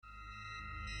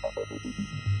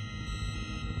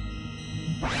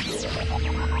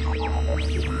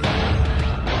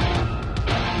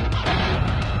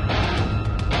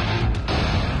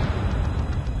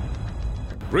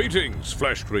Greetings,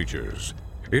 flesh creatures.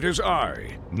 It is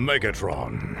I,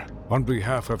 Megatron. On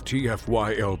behalf of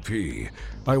TFYLP,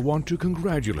 I want to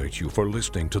congratulate you for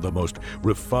listening to the most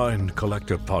refined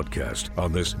collective podcast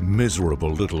on this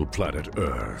miserable little planet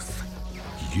Earth.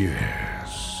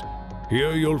 Yes.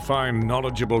 Here you'll find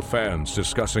knowledgeable fans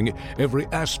discussing every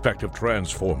aspect of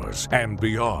Transformers and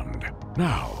beyond.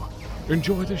 Now,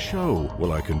 enjoy the show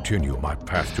while I continue my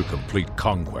path to complete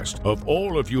conquest of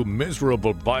all of you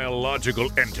miserable biological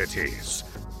entities.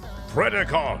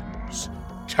 Predacons,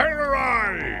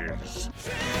 terrorize!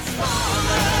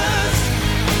 Transformers,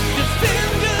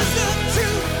 defenders of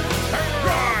truth,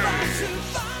 terrorize!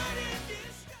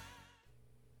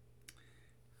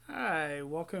 Hi,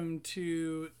 welcome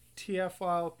to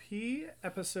TFYLP,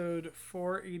 episode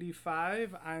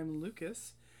 485. I'm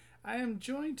Lucas. I am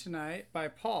joined tonight by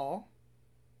Paul.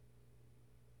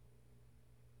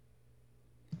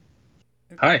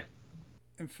 Hi.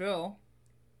 And Phil.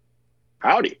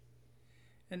 Howdy.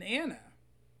 And Anna.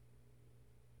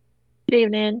 Good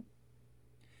evening.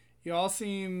 You all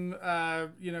seem,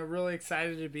 really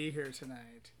excited to be here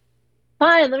tonight.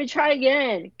 Fine, let me try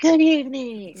again. Good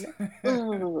evening.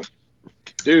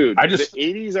 Dude, the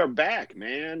 80s are back,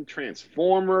 man.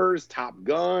 Transformers, Top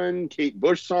Gun, Kate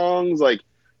Bush songs. Like,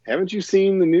 haven't you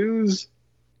seen the news?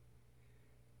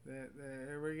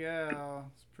 There we go.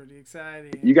 It's pretty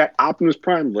exciting. You got Optimus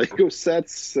Prime Lego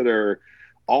sets that are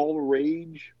all the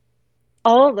rage.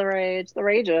 All the rage. The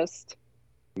ragest.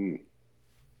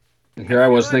 Here I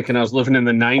was thinking I was living in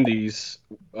the 90s,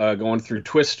 going through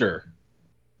Twister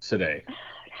today.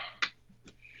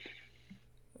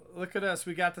 Look at us.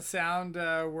 We got the sound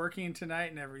working tonight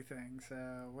and everything. So,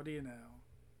 what do you know?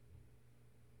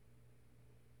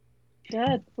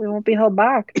 Good. We won't be held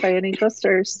back by any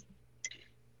twisters.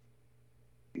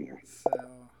 So,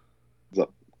 The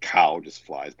cow just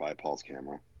flies by Paul's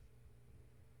camera.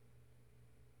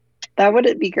 That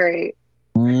wouldn't be great.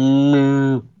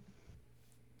 No,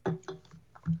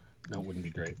 it wouldn't be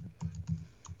great.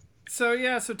 So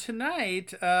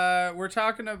tonight we're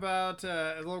talking about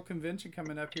a little convention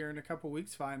coming up here in a couple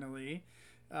weeks. Finally,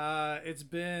 it's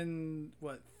been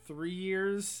 3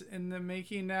 years in the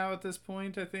making now. At this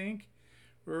point, I think,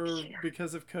 or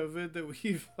because of COVID, that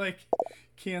we've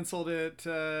canceled it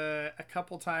a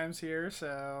couple times here.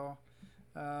 So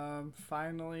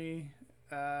finally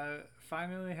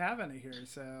having it here.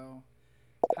 So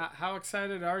how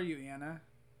excited are you, Anna?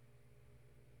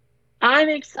 I'm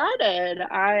excited.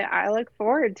 I look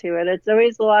forward to it. It's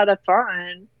always a lot of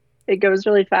fun. It goes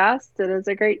really fast. It is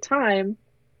a great time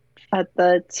at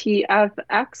the TF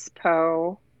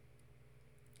Expo.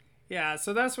 Yeah,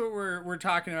 so that's what we're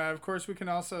talking about. Of course, we can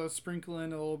also sprinkle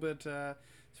in a little bit as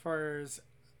far as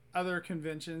other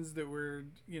conventions that we're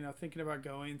thinking about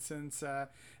going. Since I've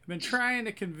been trying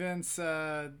to convince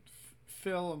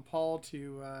Phil and Paul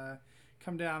to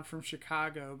come down from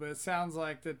Chicago, but it sounds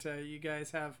like that you guys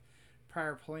have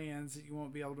prior plans that you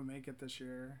won't be able to make it this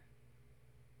year.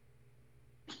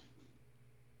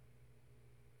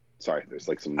 Sorry, there's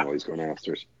some noise going on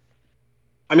upstairs.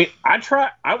 I mean,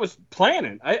 I was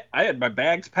planning. I had my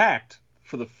bags packed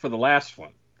for the last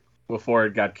one before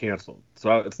it got canceled.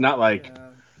 So it's not like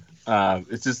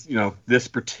it's just this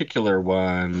particular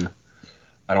one.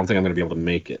 I don't think I'm going to be able to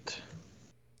make it.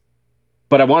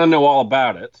 But I want to know all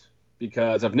about it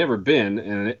because I've never been,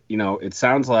 and it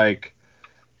sounds like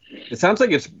it's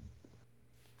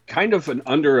kind of an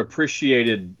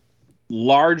underappreciated,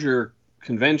 larger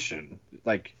convention.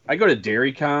 Like, I go to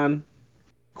DairyCon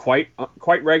quite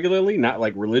regularly, not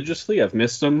religiously. I've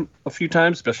missed them a few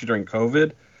times, especially during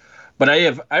COVID. But I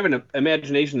have an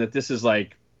imagination that this is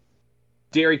like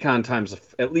DairyCon times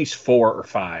at least 4 or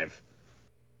 5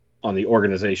 on the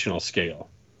organizational scale.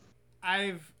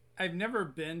 I've never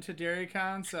been to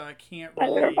DairyCon, so I can't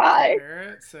really compare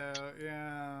it. So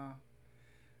yeah.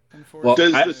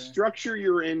 Does the structure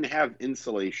you're in have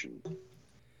insulation?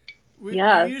 We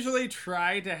usually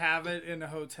try to have it in a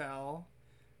hotel.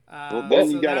 Well, then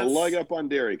you got to lug up on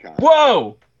DairyCon.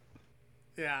 Whoa!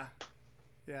 Yeah.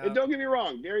 And don't get me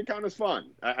wrong, DairyCon is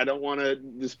fun. I don't want to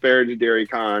disparage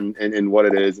DairyCon and what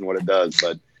it is and what it does,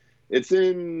 but it's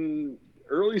in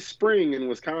early spring in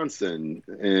Wisconsin,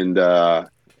 and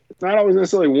it's not always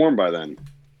necessarily warm by then.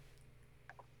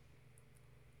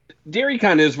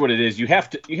 DairyCon is what it is. You have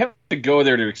to go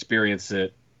there to experience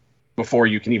it before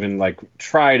you can even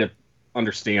try to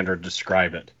understand or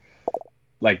describe it.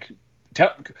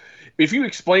 If you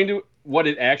explain to what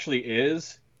it actually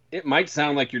is, it might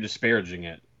sound like you're disparaging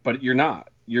it, but you're not.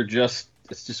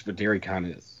 It's just what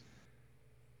DairyCon is.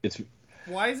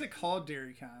 Why is it called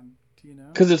DairyCon? Do you know?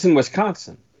 Because it's in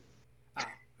Wisconsin. Ah,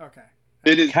 okay.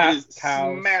 It is Cows.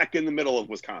 smack in the middle of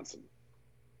Wisconsin.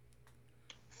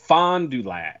 Fond du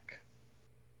Lac.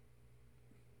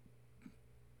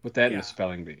 Put that in the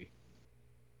spelling bee.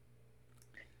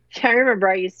 I remember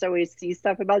I used to always see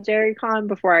stuff about DairyCon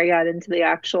before I got into the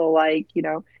actual, like,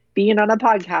 being on a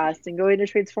podcast and going to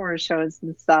Transformers shows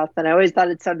and stuff. And I always thought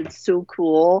it sounded so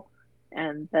cool.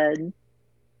 And then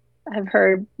I've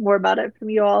heard more about it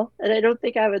from you all, and I don't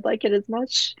think I would like it as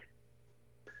much.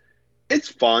 It's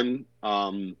fun.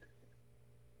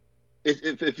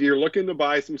 If you're looking to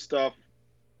buy some stuff,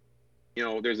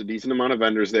 there's a decent amount of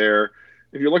vendors there.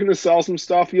 If you're looking to sell some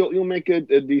stuff, you'll make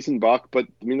a decent buck. But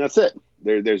I mean, that's it.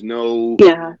 There's no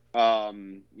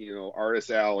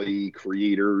artist alley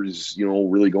creators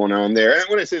really going on there. And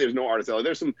when I say there's no artist alley,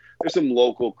 there's some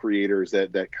local creators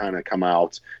that kind of come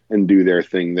out and do their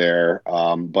thing there.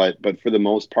 But for the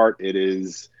most part, it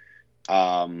is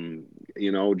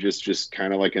just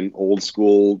kind of like an old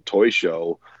school toy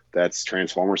show that's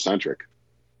Transformer centric.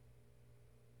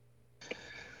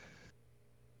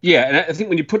 Yeah, and I think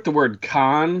when you put the word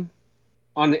con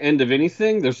on the end of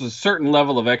anything, there's a certain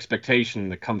level of expectation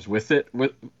that comes with it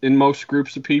in most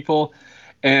groups of people,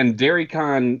 and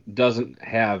DairyCon doesn't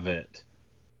have it.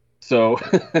 So,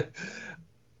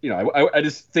 I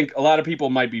just think a lot of people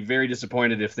might be very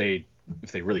disappointed if they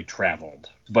really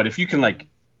traveled. But if you can,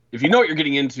 if you know what you're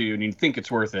getting into and you think it's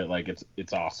worth it,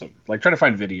 it's awesome. Like, try to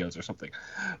find videos or something.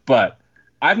 But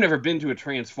I've never been to a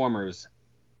Transformers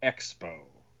Expo,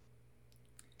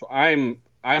 so I'm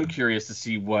curious to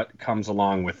see what comes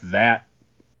along with that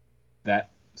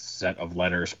set of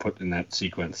letters put in that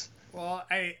sequence. Well,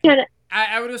 I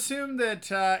would assume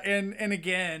that, and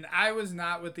again, I was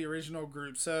not with the original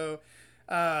group. So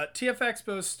TF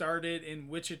Expo started in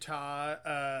Wichita.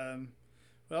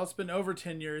 Well, it's been over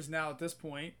 10 years now at this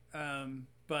point.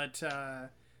 But I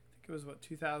think it was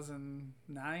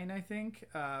 2009, I think,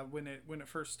 when it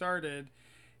first started.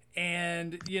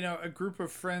 And a group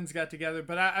of friends got together,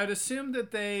 but I'd assume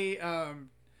that they I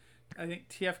think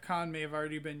TFCon may have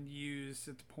already been used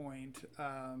at the point.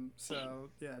 So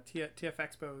yeah, TF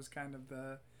Expo is kind of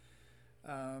the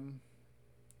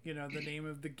the name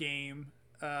of the game.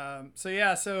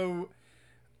 So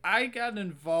I got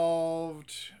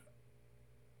involved.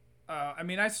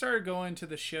 I started going to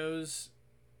the shows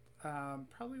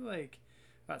probably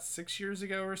about 6 years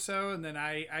ago or so, and then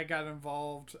I got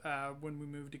involved when we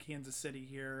moved to Kansas City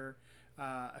here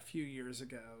a few years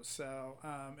ago. So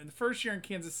in the first year in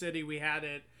Kansas City, we had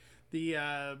it.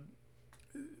 The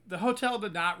hotel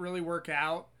did not really work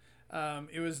out.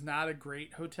 It was not a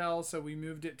great hotel, so we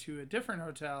moved it to a different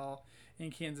hotel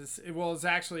in Kansas. Well, it's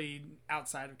actually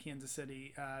outside of Kansas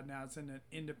City. Now it's in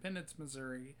Independence,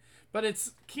 Missouri, but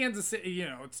it's Kansas City.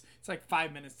 It's like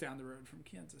 5 minutes down the road from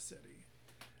Kansas City.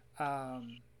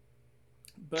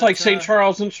 It's like St.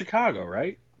 Charles in Chicago,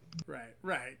 right? Right.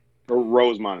 Or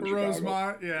Rosemont in Chicago.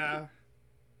 Rosemont, yeah.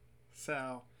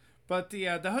 So, but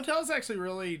the hotel is actually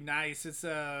really nice. It's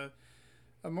a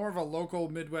more of a local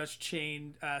Midwest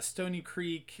chain, Stony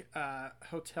Creek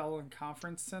Hotel and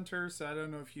Conference Center. So I don't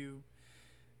know if you've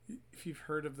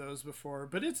heard of those before,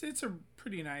 but it's a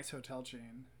pretty nice hotel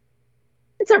chain.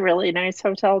 It's a really nice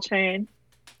hotel chain.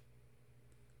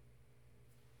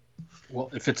 Well,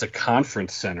 if it's a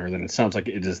conference center, then it sounds like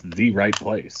it is the right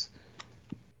place.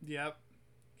 Yep.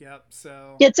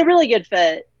 So yeah, it's a really good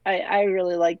fit. I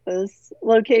really like this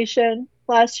location.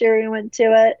 Last year we went to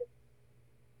it.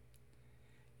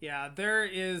 Yeah, there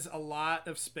is a lot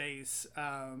of space,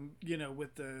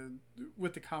 with the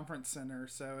conference center.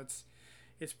 So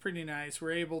it's pretty nice.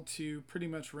 We're able to pretty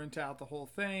much rent out the whole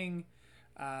thing.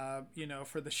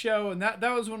 For the show, and that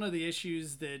was one of the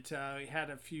issues that we had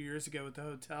a few years ago with the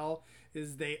hotel,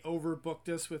 is they overbooked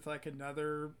us with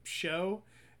another show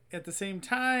at the same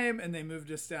time, and they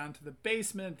moved us down to the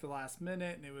basement at the last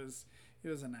minute, and it was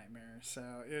a nightmare. So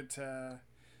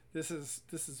this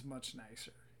is much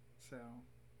nicer. So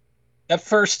that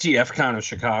first TFCon in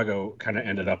Chicago kind of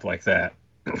ended up like that.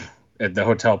 At the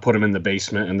hotel, put them in the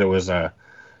basement, and there was a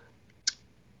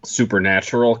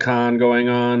Supernatural con going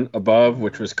on above,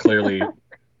 which was clearly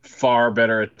far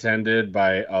better attended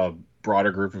by a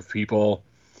broader group of people.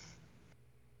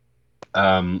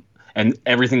 And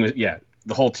everything was,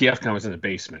 the whole TFCon was in the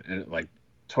basement, and it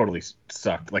totally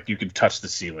sucked. You could touch the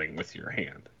ceiling with your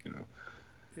hand,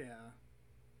 Yeah.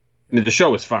 I mean, the show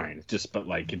was fine, but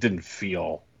it didn't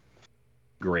feel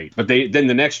great. But then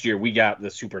the next year we got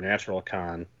the Supernatural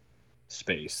con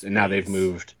space, and now they've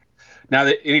moved. Now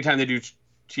that anytime they do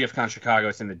TFCon Chicago,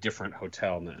 it's in a different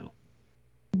hotel now.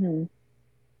 Mm-hmm.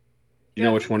 You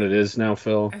know which one it is now,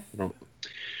 Phil?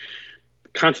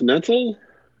 Continental?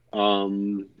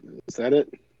 Is that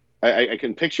it? I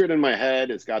can picture it in my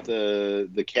head. It's got the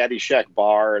Caddyshack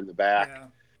bar in the back.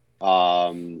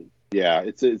 Yeah.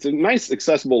 It's a nice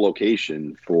accessible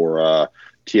location for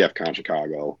TFCon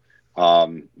Chicago.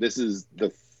 This is the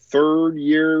third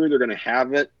year they're going to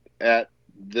have it at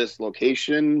this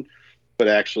location, but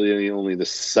actually only the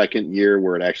second year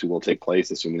where it actually will take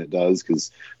place, assuming it does,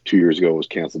 because 2 years ago it was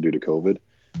canceled due to COVID.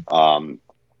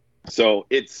 So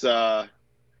it's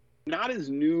not as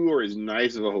new or as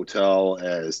nice of a hotel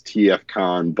as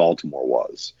TFCon Baltimore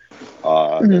was.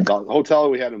 The hotel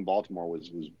we had in Baltimore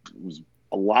was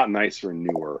a lot nicer and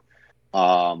newer.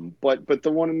 But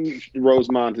the one in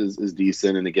Rosemont is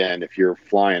decent. And again, if you're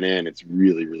flying in, it's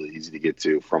really, really easy to get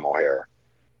to from O'Hare.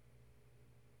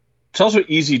 It's also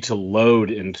easy to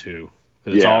load into.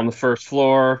 It's all on the first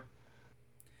floor.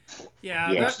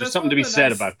 Yeah, there's something to be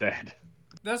said about that.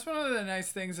 That's one of the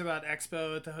nice things about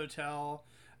Expo at the hotel.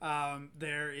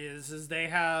 There is they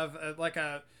have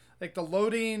the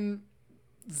loading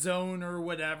zone or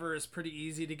whatever is pretty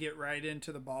easy to get right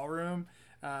into the ballroom.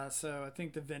 So I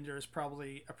think the vendors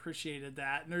probably appreciated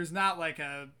that. And there's not like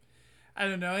I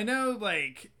don't know. I know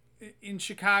like in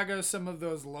Chicago, some of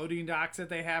those loading docks that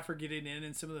they have for getting in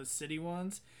and some of those city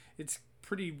ones, it's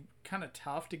pretty kind of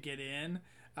tough to get in.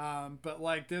 But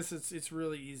like this, it's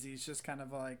really easy. It's just kind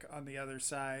of like on the other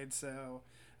side. So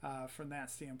from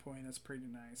that standpoint, it's pretty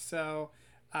nice. So,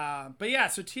 but yeah,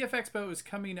 so TF Expo is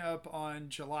coming up on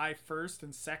July 1st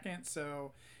and 2nd.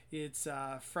 So it's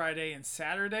Friday and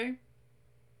Saturday.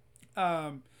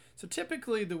 So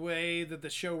typically the way that the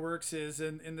show works is,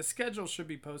 and the schedule should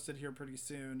be posted here pretty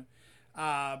soon.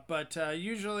 But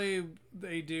usually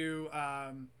they do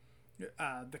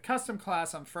the custom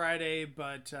class on Friday,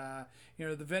 but the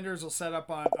vendors will set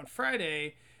up on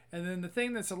Friday. And then the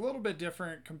thing that's a little bit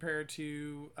different compared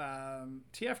to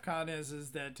TFCon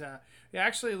is that they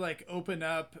actually like open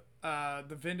up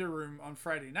the vendor room on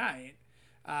Friday night.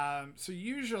 So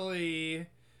usually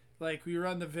like we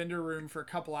run the vendor room for a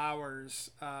couple hours.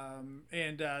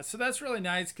 So that's really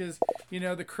nice because,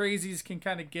 the crazies can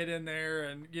kind of get in there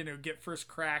and, get first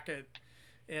crack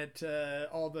at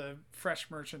all the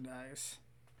fresh merchandise.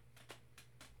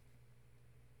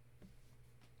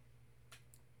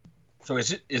 So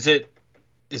is it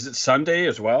Sunday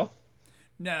as well?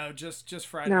 No, just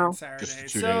Friday and Saturday.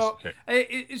 Just 2 days. Okay.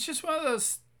 It's just one of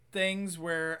those things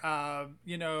where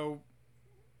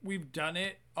we've done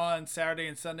it on Saturday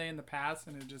and Sunday in the past,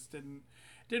 and it just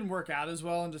didn't work out as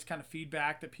well. And just kind of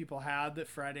feedback that people had that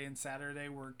Friday and Saturday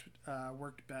worked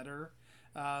better.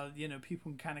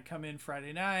 People can kind of come in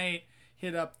Friday night,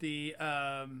 hit up the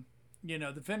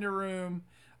the vendor room,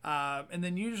 and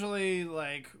then usually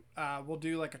we'll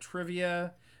do like a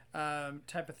trivia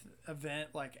type of event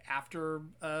like after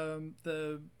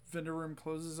the vendor room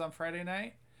closes on Friday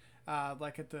night,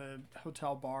 like at the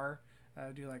hotel bar.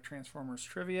 Do like Transformers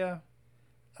trivia.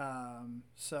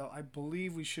 So I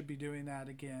believe we should be doing that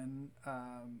again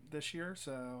this year.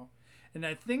 So, and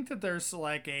I think that there's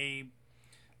like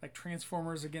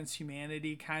Transformers Against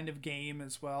Humanity kind of game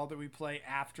as well that we play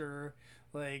after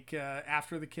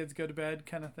after the kids go to bed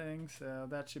kind of thing. So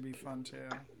that should be fun too.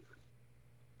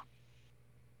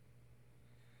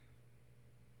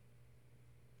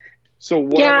 So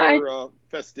what other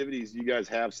festivities do you guys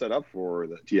have set up for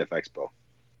the TF Expo?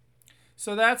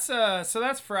 So that's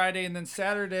Friday, and then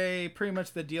Saturday, pretty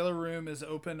much the dealer room is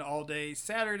open all day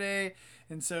Saturday,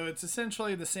 and so it's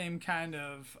essentially the same kind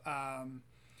of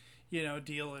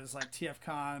deal as like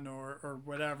TFCon or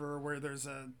whatever, where there's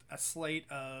a slate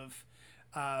of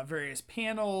various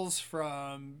panels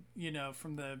from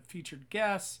the featured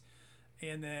guests,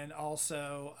 and then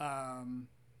also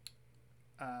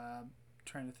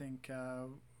trying to think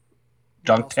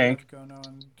Dunk Tank going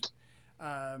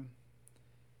on.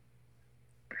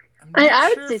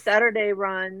 I would say Saturday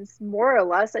runs more or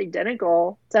less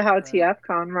identical to how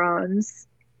TFCon runs.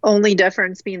 Only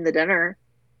difference being the dinner.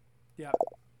 Yeah.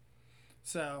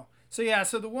 So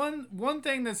the one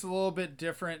thing that's a little bit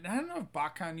different, I don't know if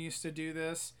BotCon used to do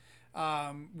this,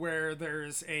 where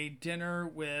there's a dinner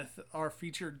with our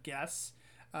featured guests.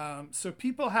 So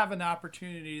people have an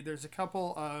opportunity. There's a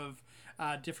couple of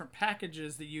different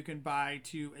packages that you can buy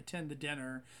to attend the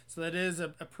dinner. So that is a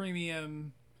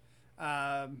premium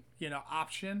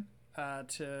option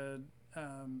to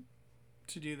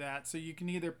do that. So you can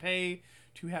either pay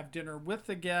to have dinner with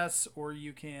the guests, or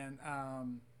you can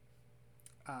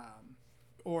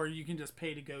just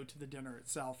pay to go to the dinner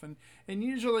itself. And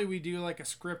usually we do like a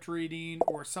script reading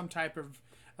or some type of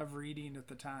of reading at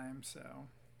the time. So,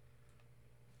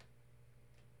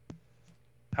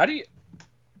 how do you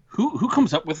who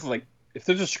comes up with, like, if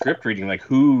there's a script reading, like,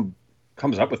 who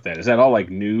comes up with that? Is that all like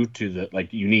new to the,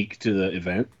 like, unique to the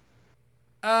event?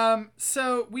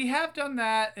 So we have done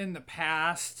that in the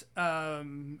past,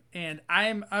 and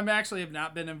I'm actually have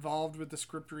not been involved with the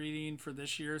script reading for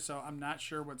this year, so I'm not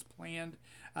sure what's planned.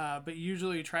 But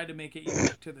usually we try to make it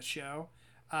unique to the show.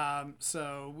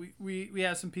 So we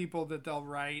have some people that they'll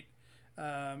write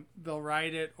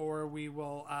it, or we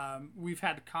will. We've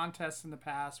had contests in the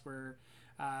past where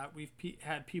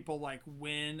had people like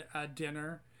win a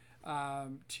dinner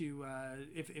to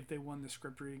if they won the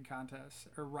script reading contest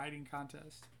or writing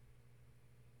contest.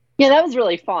 Yeah, that was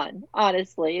really fun,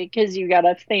 honestly, because you got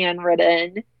a fan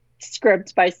written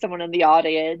script by someone in the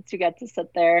audience. You got to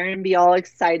sit there and be all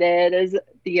excited as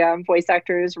the voice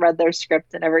actors read their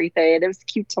script and everything. It was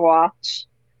cute to watch.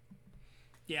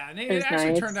 Yeah, and It it was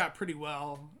actually nice. turned out pretty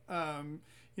well.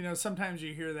 Sometimes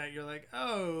you hear that, you're like,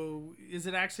 oh, is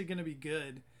it actually going to be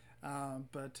good?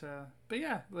 But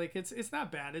yeah, like it's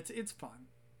not bad. It's fun.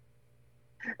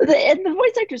 And the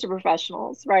voice actors are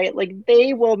professionals, right? Like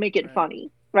they will make it Right.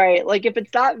 funny, right? Like if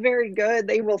it's not very good,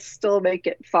 they will still make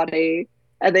it funny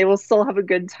and they will still have a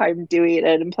good time doing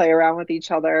it and play around with each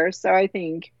other. So it I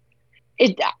think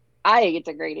it's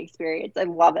a great experience. I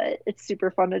love it. It's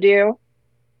super fun to do.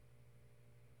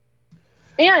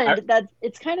 And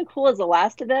it's kind of cool as a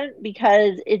last event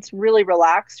because it's really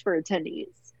relaxed for attendees.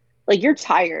 Like you're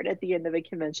tired at the end of a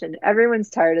convention. Everyone's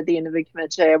tired at the end of a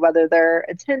convention, whether they're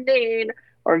attending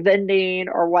or vending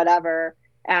or whatever.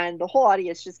 And the whole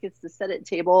audience just gets to sit at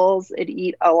tables and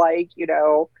eat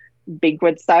a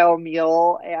banquet style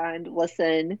meal and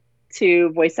listen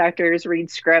to voice actors read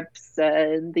scripts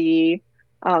and the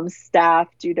staff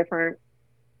do different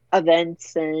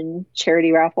events and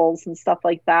charity raffles and stuff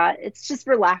like that. It's just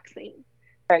relaxing,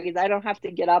 right? Because I don't have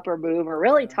to get up or move or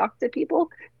really talk to people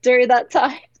during that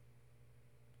time.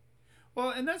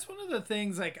 Well, and that's one of the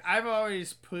things, like, I've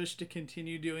always pushed to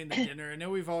continue doing the dinner. I know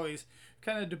we've always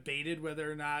kind of debated whether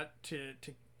or not to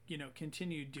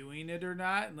continue doing it or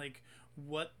not, and like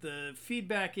what the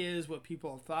feedback is, what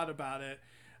people have thought about it.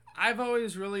 I've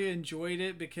always really enjoyed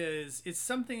it because it's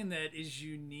something that is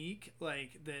unique,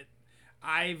 like that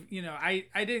I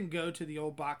didn't go to the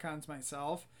old BotCons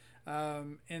myself,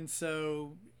 and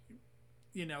so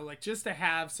like just to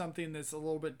have something that's a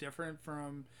little bit different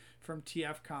from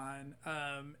TFCon,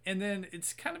 and then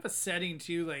it's kind of a setting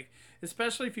too, like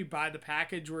especially if you buy the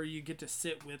package where you get to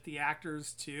sit with the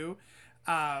actors too.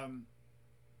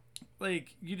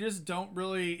 Like you just don't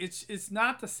really, it's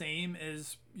not the same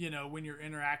as when you're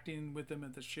interacting with them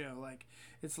at the show. Like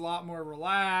it's a lot more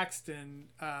relaxed and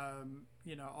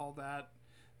all that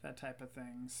type of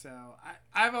thing. So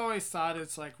I've always thought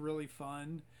it's like really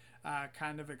fun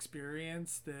kind of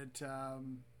experience that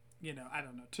I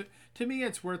don't know, to me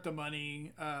it's worth the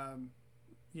money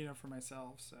for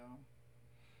myself. So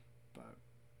but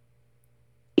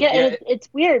Yeah, and it's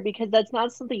weird because that's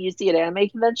not something you see at anime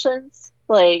conventions.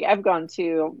 Like I've gone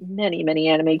to many, many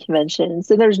anime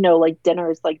conventions and there's no like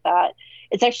dinners like that.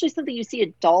 It's actually something you see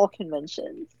at doll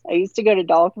conventions. I used to go to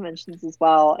doll conventions as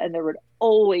well, and there would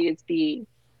always be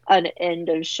an end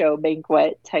of show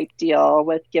banquet type deal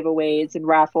with giveaways and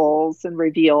raffles and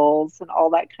reveals and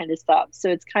all that kind of stuff. So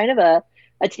it's kind of a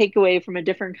takeaway from a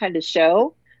different kind of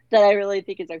show that I really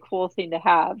think is a cool thing to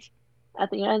have at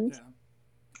the end. yeah.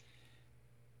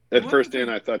 At first, Dan,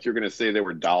 I thought you were going to say they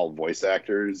were doll voice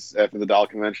actors after the doll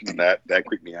convention, and that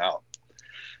creeped me out.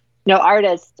 No,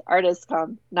 artists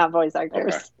come, not voice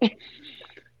actors. Okay.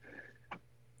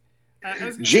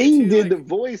 Jane did the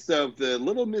voice of the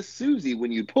Little Miss Susie when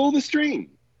you pull the string.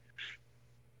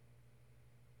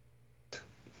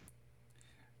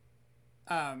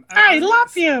 I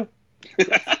love you.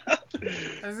 I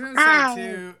was going to say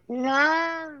too.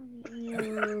 Love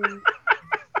you.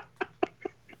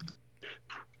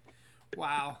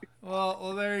 Wow.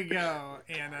 Well, there you go,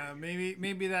 Anna.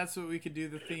 Maybe that's what we could do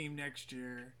the theme next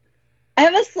year. I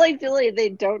have a slight feeling they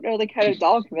don't know the kind of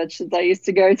doll conventions I used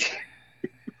to go to.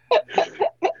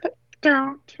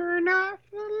 Don't turn off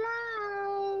the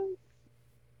light.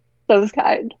 Those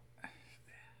kind.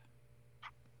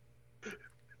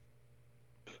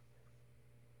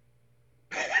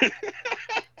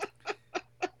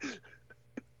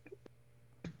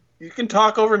 You can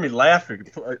talk over me laughing.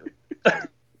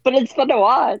 But it's fun to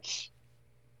watch.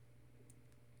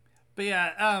 But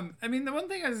yeah, I mean, the one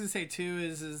thing I was gonna say too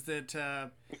is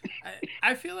that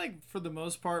I feel like for the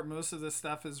most part, most of this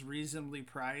stuff is reasonably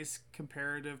priced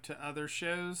comparative to other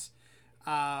shows.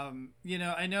 I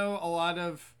know a lot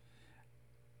of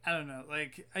I don't know.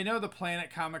 Like, I know the Planet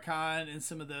Comic Con and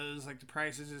some of those, like, the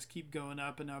prices just keep going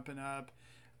up and up and up.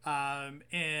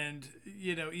 And,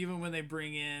 you know, even when they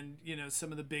bring in, you know,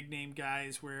 some of the big name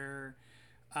guys where,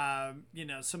 you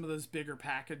know, some of those bigger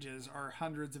packages are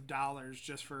hundreds of dollars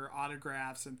just for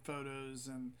autographs and photos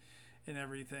and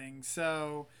everything.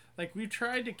 So, like, we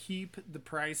tried to keep the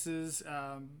prices,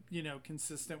 you know,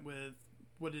 consistent with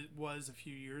what it was a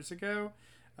few years ago.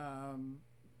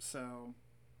 So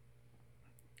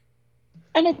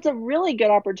And it's a really good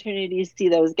opportunity to see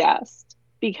those guests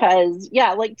because,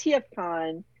 yeah, like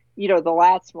TFCon, you know, the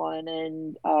last one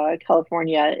in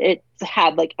California, it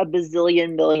had like a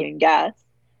bazillion million guests.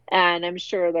 And I'm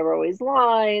sure there were always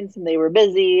lines and they were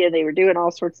busy and they were doing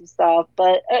all sorts of stuff.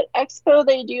 But at Expo,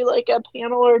 they do like a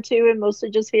panel or two and mostly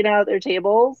just hang out at their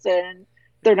tables and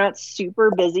they're not super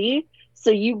busy. So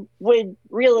you would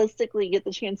realistically get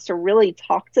the chance to really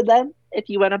talk to them if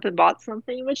you went up and bought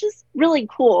something, which is really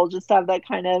cool. Just to have that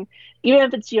kind of, even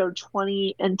if it's, you know,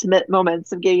 20 intimate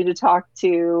moments of getting to talk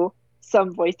to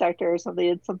some voice actor or something,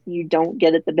 it's something you don't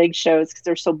get at the big shows because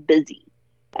they're so busy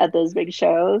at those big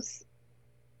shows.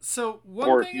 So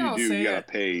or if you do, you gotta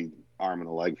pay arm and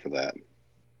a leg for that.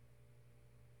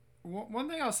 One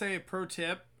thing I'll say, a pro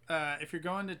tip, if you're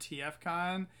going to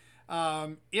TFCon,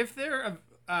 if they're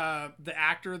the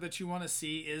actor that you want to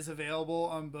see is available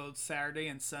on both Saturday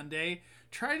and Sunday,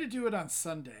 try to do it on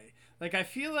Sunday. Like, I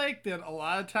feel like that a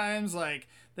lot of times, like,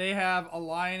 they have a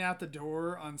line out the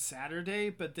door on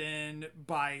Saturday, but then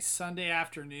by Sunday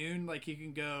afternoon, like, you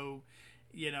can go,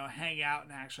 you know, hang out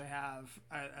and actually have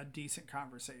a decent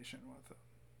conversation with them.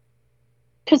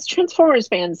 Because Transformers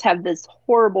fans have this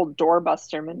horrible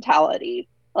doorbuster mentality.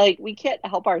 Like, we can't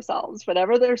help ourselves.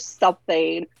 Whenever there's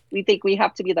something, we think we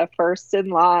have to be the first in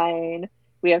line.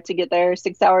 We have to get there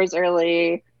 6 hours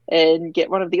early and get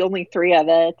one of the only three of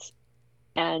it.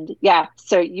 And yeah,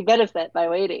 so you benefit by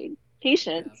waiting.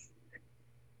 Patience.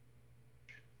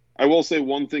 I will say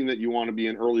one thing that you want to be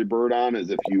an early bird on is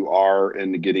if you are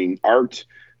into getting art.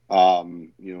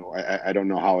 You know, I don't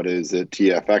know how it is at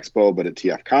TF Expo, but at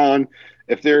TF Con,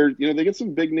 if they're, you know, they get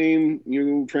some big name, you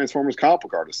know, Transformers comic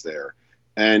book artists there.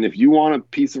 And if you want a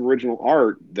piece of original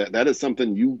art, that is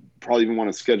something you probably even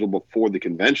want to schedule before the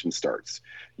convention starts.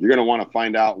 You're going to want to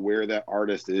find out where that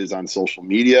artist is on social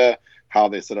media, how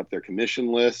they set up their commission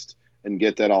list, and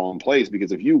get that all in place.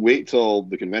 Because if you wait till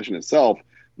the convention itself,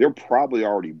 they're probably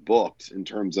already booked in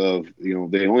terms of, you know,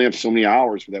 they only have so many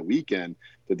hours for that weekend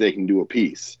that they can do a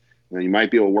piece. Now, you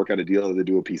might be able to work out a deal to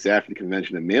do a piece after the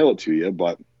convention and mail it to you,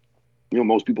 but, you know,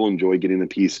 most people enjoy getting the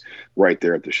piece right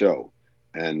there at the show.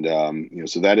 And, you know,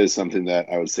 so that is something that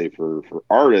I would say for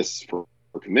artists, for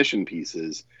commission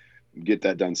pieces, get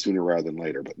that done sooner rather than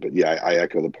later. But yeah, I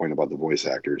echo the point about the voice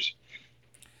actors.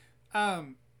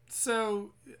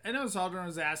 So I know Zaldron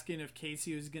was asking if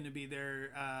Casey was going to be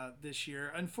there this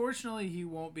year. Unfortunately, he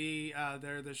won't be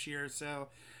there this year. So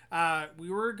we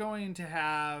were going to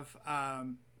have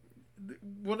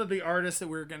one of the artists that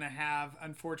we were going to have.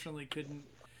 Unfortunately,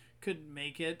 couldn't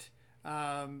make it.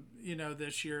 You know,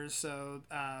 this year. So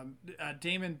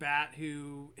Damon Batt,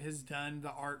 who has done the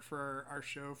art for our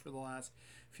show for the last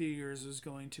few years, was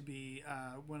going to be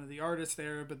one of the artists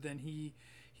there. But then he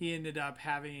ended up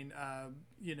having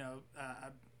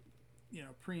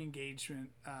pre-engagement,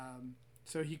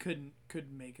 so he couldn't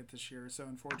make it this year. So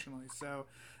unfortunately, so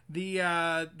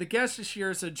the guest this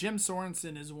year, so Jim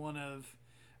Sorensen is one of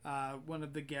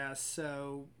the guests.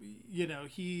 So you know,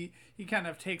 he kind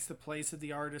of takes the place of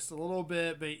the artist a little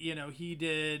bit, but you know, he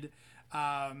did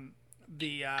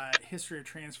the history of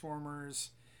Transformers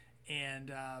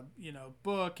and you know,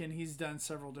 book, and he's done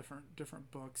several different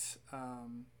books.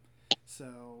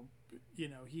 So, you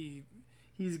know,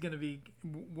 he's going to be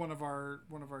one of our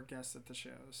guests at the show.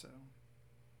 So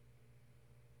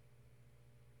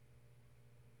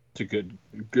it's a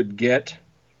good get.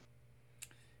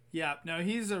 Yeah, no,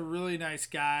 he's a really nice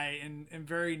guy and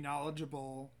very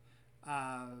knowledgeable.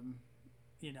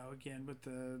 You know, again with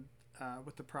the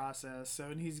process. So,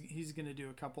 and he's going to do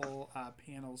a couple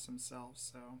panels himself.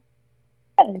 So,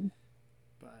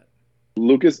 but.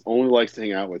 Lucas only likes to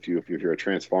hang out with you if you're a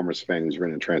Transformers fan who's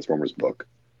written a Transformers book.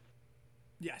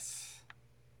 Yes.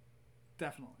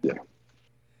 Definitely. Yeah.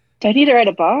 Do I need to write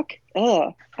a book?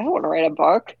 Ugh, I don't want to write a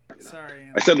book. Sorry.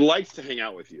 I said likes to hang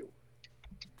out with you.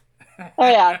 Oh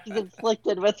yeah, he's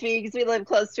inflicted with me because we live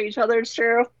close to each other. It's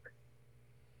true.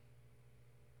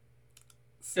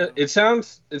 So. It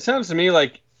sounds to me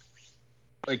like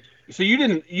so you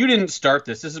didn't start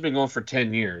this. This has been going for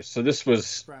 10 years. So this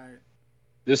was right.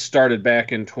 This started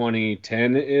back in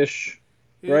 2010-ish,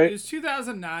 right? It was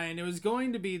 2009. It was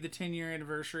going to be the 10-year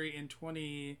anniversary in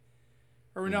 2020.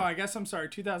 Or no, I guess I'm sorry,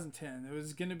 2010. It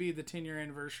was going to be the 10-year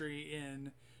anniversary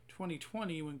in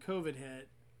 2020 when COVID hit.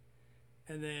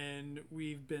 And then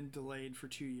we've been delayed for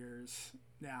 2 years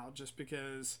now just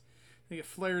because I think it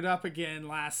flared up again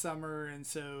last summer, and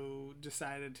so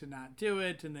decided to not do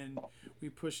it. And then we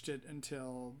pushed it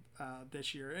until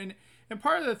this year. And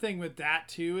part of the thing with that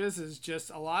too is just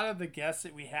a lot of the guests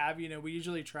that we have, we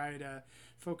usually try to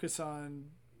focus on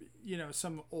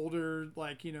some older,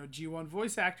 like, G1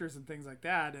 voice actors and things like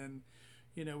that. And,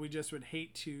 we just would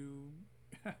hate to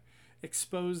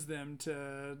expose them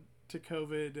to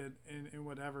COVID and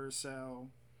whatever. So,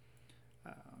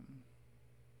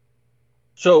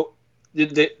 So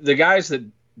the guys that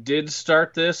did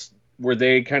start this, were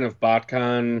they kind of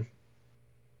BotCon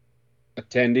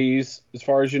attendees as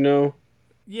far as you know?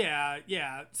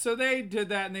 Yeah. So they did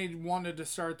that, and they wanted to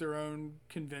start their own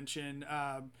convention,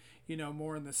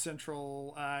 more in the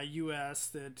central U.S.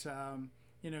 that,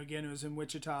 again, it was in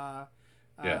Wichita,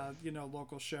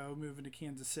 local show, moving to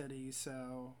Kansas City.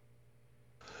 So,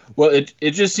 well, it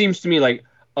just seems to me like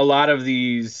a lot of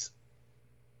these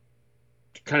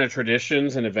kind of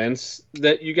traditions and events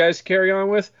that you guys carry on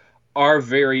with are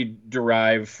very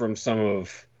derived from some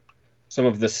of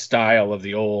the style of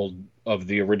the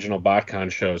original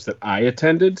BotCon shows that I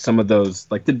attended. Some of those,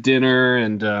 like the dinner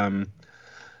and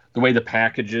the way the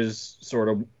packages sort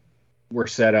of were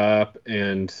set up,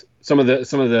 and some of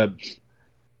the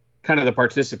kind of the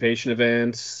participation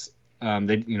events.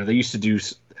 They used to do.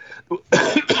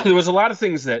 There was a lot of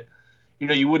things that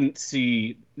you wouldn't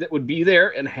see that would be there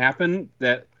and happen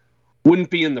that wouldn't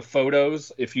be in the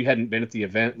photos if you hadn't been at the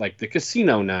event, like the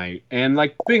casino night and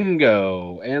like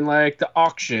bingo and like the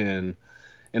auction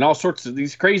and all sorts of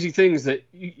these crazy things that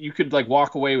you could like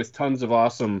walk away with tons of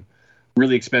awesome,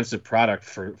 really expensive product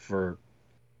for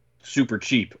super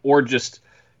cheap, or just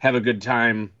have a good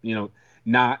time,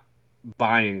 not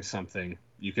buying something.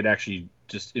 You could actually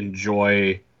just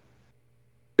enjoy.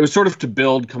 It was sort of to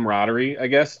build camaraderie, I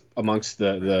guess, amongst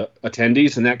the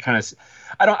attendees, and that kind of.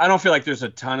 I don't feel like there's a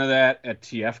ton of that at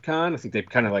TFCon. I think they've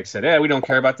kind of like said, we don't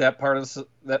care about that part of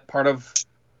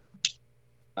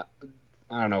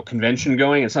I don't know, convention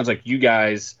going. It sounds like you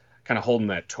guys kind of holding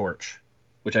that torch,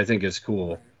 which I think is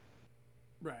cool.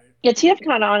 Right. Yeah,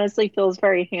 TFCon honestly feels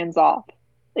very hands off.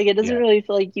 Like, it doesn't really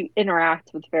feel like you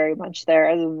interact with very much there,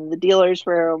 other than the dealer's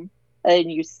room,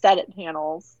 and you set at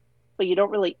panels, but you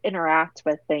don't really interact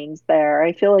with things there.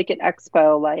 I feel like at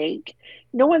Expo, like,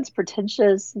 no one's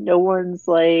pretentious, no one's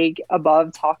like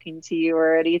above talking to you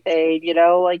or anything,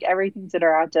 like everything's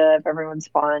interactive, everyone's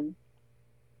fun.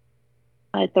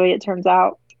 The way it turns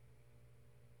out.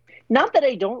 Not that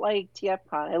I don't like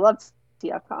TFCon. I love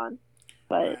TFCon,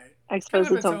 but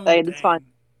Expo's its own thing. It's fun.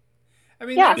 I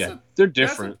mean, they're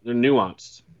different. They're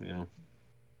nuanced.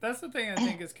 That's the thing I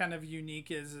think is kind of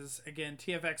unique is again,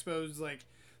 TF Expo's like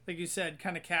you said,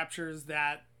 kind of captures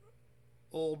that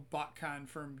old BotCon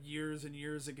from years and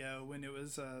years ago when it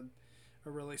was a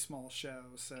really small show.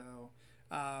 So,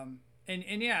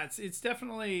 and yeah, it's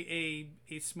definitely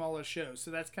a smaller show. So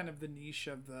that's kind of the niche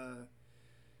of the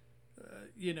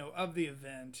of the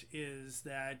event, is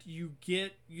that you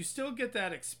still get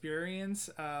that experience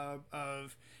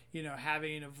of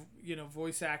having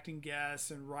voice acting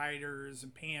guests and writers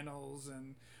and panels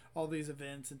and all these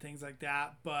events and things like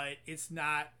that, but it's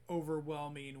not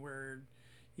overwhelming where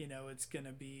it's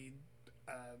gonna be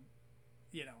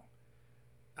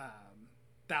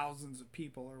thousands of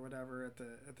people or whatever at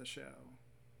the show.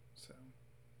 So.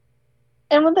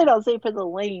 And one thing I'll say for the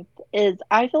length is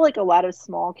I feel like a lot of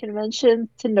small conventions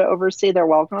tend to overstay their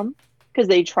welcome because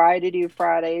they try to do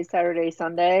Friday, Saturday,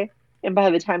 Sunday. And by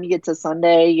the time you get to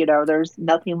Sunday, there's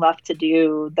nothing left to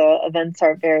do. The events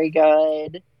aren't very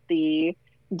good. The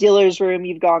dealer's room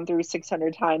you've gone through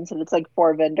 600 times and it's like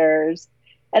 4 vendors.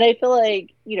 And I feel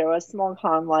like, a small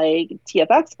con like TF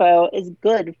Expo is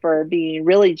good for being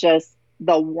really just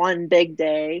the one big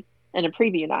day and a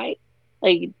preview night.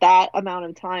 Like, that amount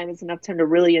of time is enough time to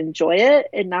really enjoy it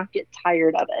and not get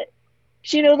tired of it.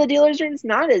 Because, the dealer's room's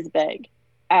not as big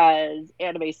as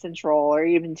Anime Central or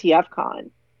even TFCon.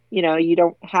 You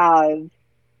don't have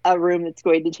a room that's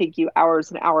going to take you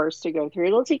hours and hours to go through.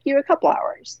 It'll take you a couple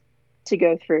hours to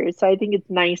go through. So I think it's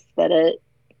nice that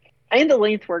I think the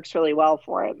length works really well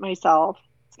for it myself.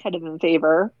 It's kind of in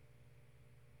favor.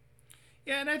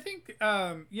 Yeah, and I think,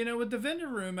 with the vendor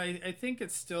room, I think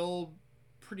it's still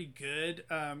pretty good.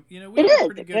 We have a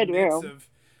pretty good mix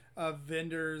of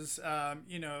vendors. A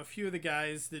few of the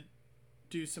guys that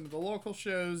do some of the local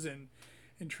shows and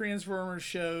Transformers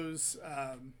shows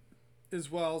as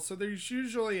well. So there's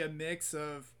usually a mix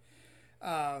of,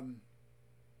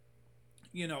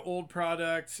 old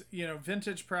product,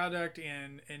 vintage product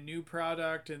and new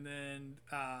product, and then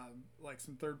like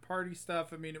some third party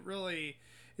stuff. I mean, it really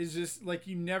is just like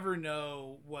you never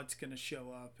know what's going to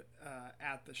show up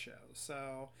at the show.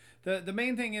 So the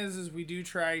main thing is we do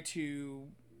try to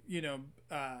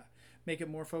make it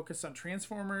more focused on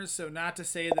Transformers. So not to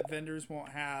say that vendors won't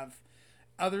have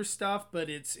other stuff, but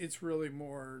it's really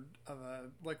more of a,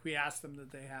 like, we ask them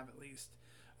that they have at least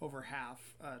over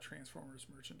half Transformers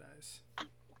merchandise.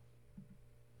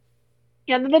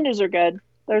 Yeah, the vendors are good.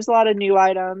 There's a lot of new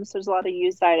items. There's a lot of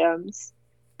used items.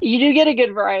 You do get a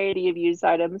good variety of used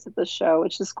items at the show,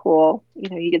 which is cool.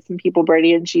 You get some People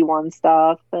Brady and G1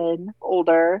 stuff and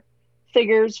older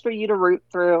figures for you to root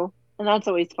through. And that's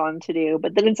always fun to do.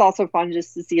 But then it's also fun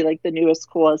just to see like the newest,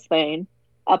 coolest thing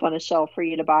up on a shelf for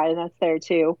you to buy. And that's there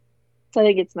too. So I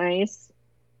think it's nice.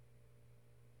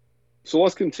 So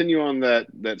let's continue on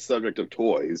that subject of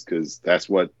toys, because that's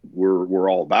what we're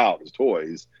all about, is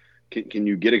toys. Can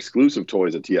you get exclusive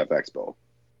toys at TF Expo?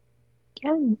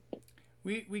 Can.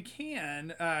 We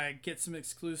can get some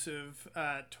exclusive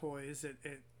toys at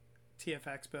TF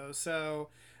Expo. So,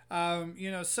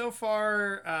 so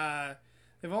far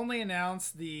they've only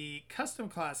announced the custom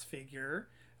class figure,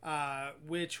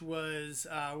 which was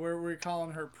where we're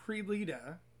calling her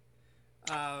Pre-Lita.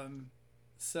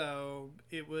 So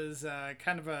it was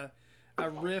kind of a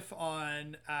riff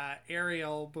on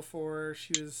Ariel before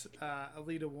she was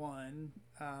Alita 1.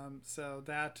 So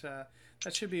that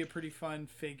should be a pretty fun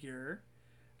figure.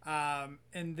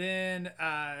 And then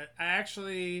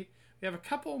we have a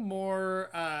couple more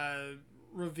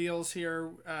reveals here.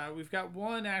 We've got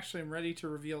one actually I'm ready to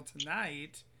reveal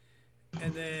tonight.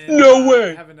 And then No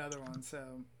way! I have another one.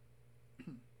 So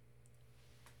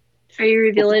Are you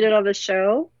revealing it on the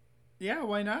show? yeah,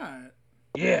 why not?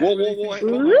 Yeah. Well, hold on.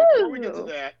 Before we get to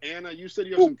that, Anna, you said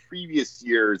you have some previous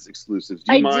year's exclusives.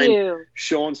 Do you mind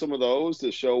showing some of those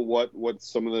to show what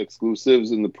some of the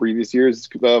exclusives in the previous years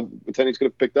attendees could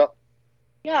have picked up?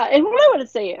 Yeah, and what I want to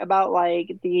say about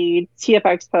like the TF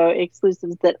Expo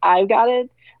exclusives that I've gotten,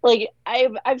 like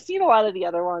I've seen a lot of the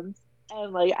other ones,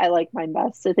 and like I like mine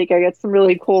best. I think I got some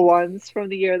really cool ones from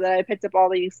the year that I picked up all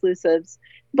the exclusives,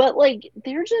 but like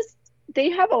they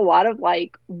have a lot of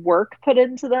like work put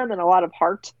into them and a lot of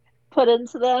heart put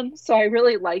into them. So I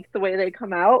really like the way they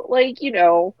come out. Like, it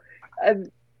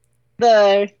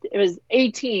was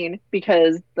 18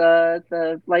 because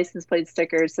the license plate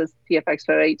sticker says TF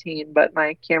Expo 18, but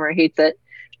my camera hates it.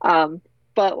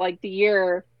 But like the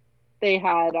year they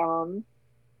had,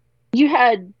 you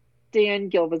had Dan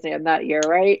Gilvezan that year,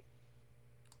 right?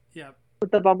 Yeah.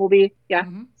 With the Bumblebee. Yeah.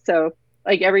 Mm-hmm. So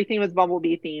like everything was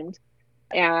Bumblebee themed.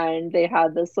 And they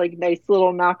had this like nice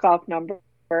little knockoff number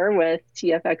with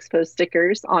TF Expo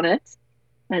stickers on it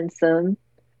and some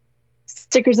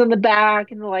stickers on the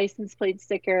back and the license plate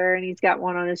sticker, and he's got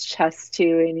one on his chest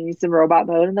too, and he's in robot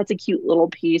mode, and that's a cute little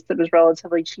piece that was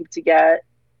relatively cheap to get.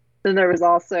 Then there was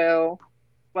also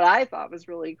what I thought was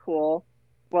really cool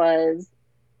was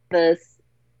this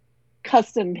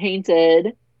custom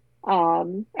painted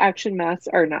Action Master,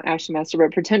 or not Action Master,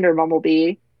 but Pretender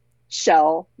Bumblebee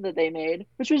shell that they made,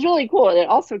 which was really cool. And it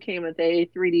also came with a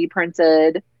 3D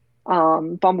printed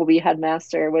Bumblebee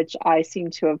headmaster, which I seem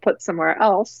to have put somewhere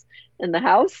else in the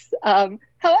house. However,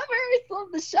 I still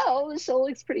have the shell. The shell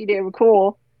looks pretty damn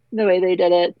cool the way they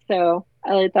did it. So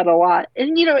I like that a lot.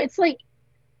 And it's like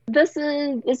this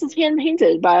is hand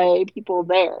painted by people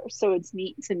there. So it's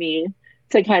neat to me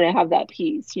to kind of have that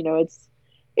piece.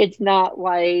 It's not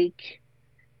like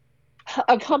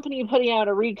a company putting out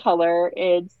a recolor,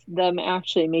 it's them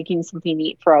actually making something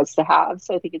neat for us to have.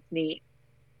 So I think it's neat.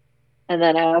 And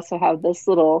then I also have this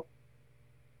little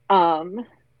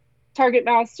Target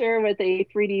Master with a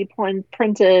 3D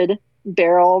printed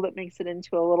barrel that makes it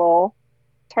into a little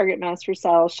Target Master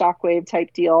style shockwave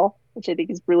type deal, which I think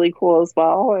is really cool as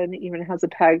well. And it even has a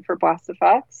peg for blast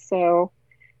effects. So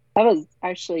that was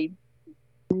actually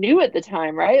new at the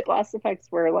time, right? Blast effects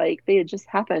were like, they had just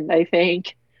happened, I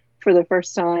think, for the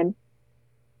first time.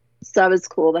 So that was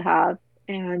cool to have.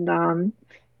 And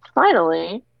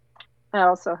finally, I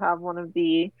also have one of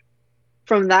the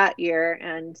from that year,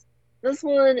 and this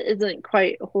one isn't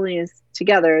quite holding us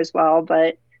together as well,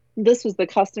 but this was the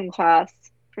custom class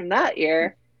from that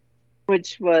year,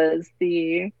 which was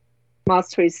the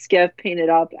Moss Toys Skiff painted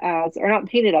up as, or not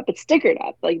painted up, but stickered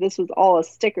up. Like this was all a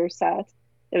sticker set.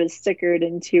 It was stickered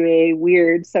into a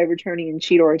weird Cybertronian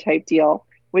Cheetor type deal,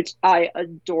 which I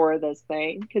adore this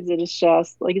thing because it is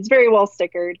just like, it's very well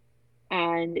stickered,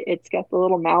 and it's got the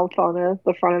little mouth on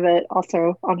the front of it,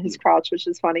 also on his crotch, which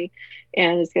is funny,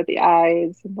 and it's got the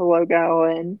eyes and the logo,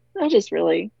 and I just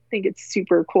really think it's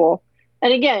super cool.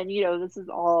 And again, this is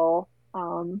all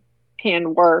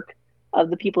handwork of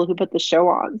the people who put the show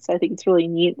on. So I think it's really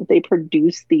neat that they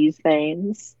produce these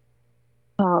things.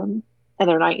 And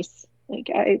they're nice. Like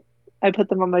I put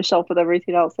them on my shelf with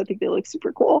everything else. I think they look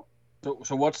super cool.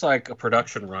 So what's like a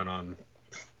production run on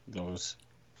those?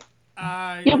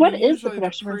 Yeah, what is the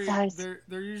production run size?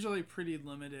 They're usually pretty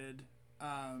limited.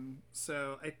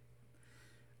 So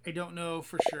I don't know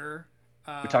for sure.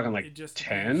 We're talking like it just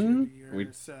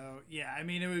 10? So yeah, I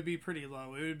mean it would be pretty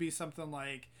low. It would be something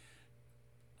like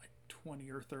 20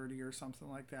 or 30 or something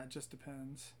like that. Just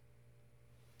depends.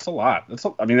 That's a lot.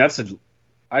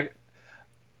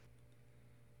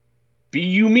 Be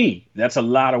you me. That's a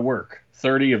lot of work.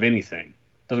 30 of anything.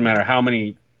 Doesn't matter how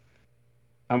many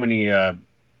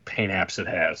paint apps it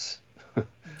has.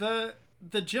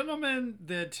 The gentleman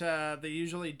that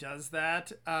usually does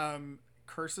that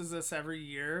curses us every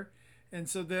year, and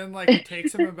so then it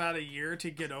takes him about a year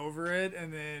to get over it,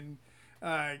 and then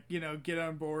get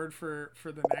on board for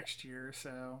the next year.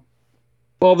 So,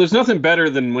 well, there's nothing better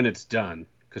than when it's done,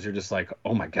 because you're just like,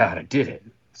 oh my god, I did it.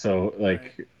 So right.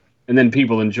 And then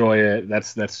people enjoy it.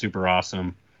 That's super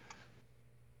awesome.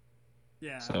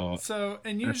 Yeah. So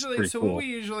and usually, cool. What we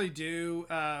usually do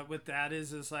with that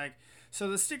is so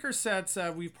the sticker sets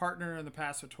we've partnered in the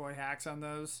past with Toy Hacks on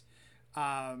those,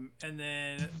 and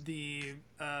then the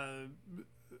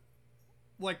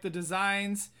the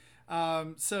designs.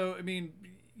 So I mean,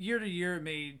 year to year it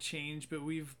may change, but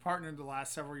we've partnered the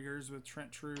last several years with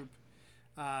Trent Troop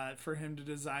for him to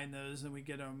design those, and we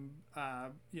get them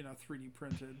 3D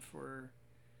printed for.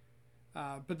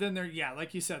 But then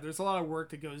like you said, there's a lot of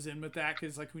work that goes in with that,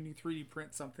 because when you 3D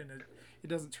print something, it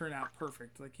doesn't turn out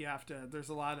perfect. You have to. There's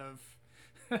a lot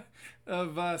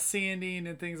of sanding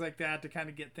and things like that to kind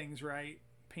of get things right,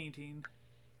 painting.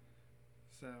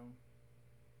 So.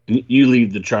 You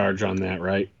lead the charge on that,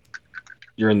 right?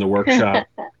 You're in the workshop.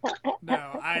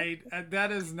 No, I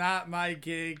that is not my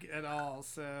gig at all.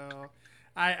 So,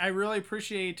 I really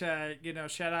appreciate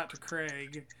shout out to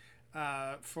Craig.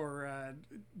 For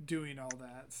doing all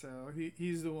that, so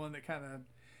he's the one that kind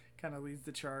of leads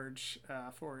the charge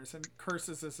for us, and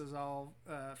curses us as all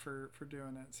for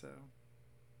doing it. So,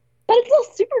 but it's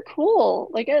all super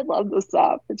cool. I love this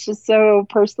stuff. It's just so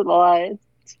personalized.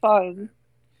 It's fun.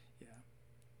 Yeah,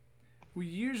 we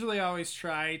usually always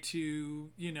try to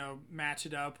match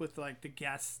it up with the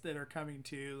guests that are coming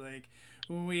to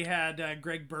when we had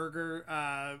Greg Berger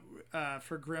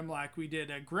for Grimlock, we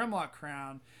did a Grimlock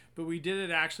crown, but we did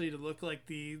it actually to look like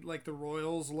the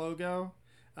Royals logo.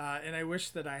 And I wish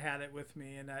that I had it with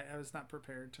me, and I was not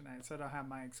prepared tonight, so I don't have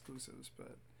my exclusives.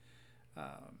 But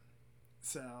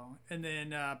and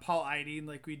then Paul Eiding,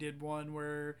 we did one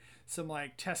where some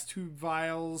test tube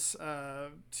vials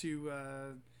to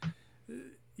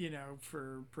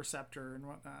for Perceptor and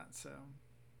whatnot. So,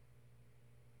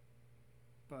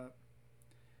 but.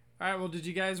 All right, well, did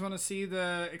you guys want to see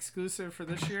the exclusive for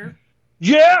this year?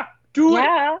 Yeah, do it.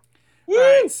 Yeah. All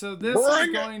right, so this is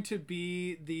going to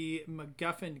be the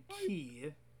MacGuffin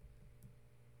key.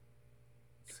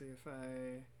 Let's see if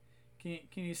I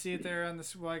can you see it there on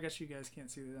this? Well, I guess you guys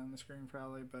can't see it on the screen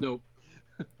probably, but nope.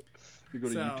 You go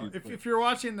to YouTube. If you're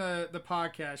watching the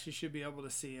podcast, you should be able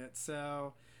to see it.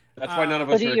 So that's why none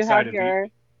of us are excited.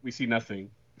 We see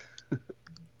nothing.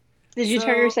 Did you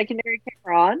turn your secondary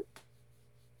camera on?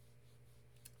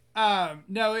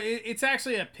 No, it's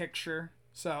actually a picture.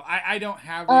 So I don't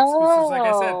have the exclusives. Like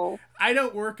I said, I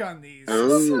don't work on these.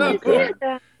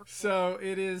 So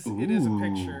it is a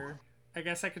picture. I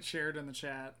guess I could share it in the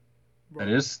chat. That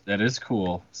is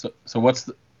cool. So what's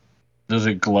does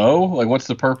it glow? What's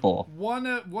the purple? One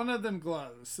of them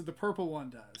glows. So the purple one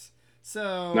does.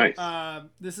 So nice.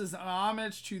 This is an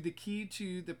homage to the key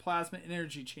to the plasma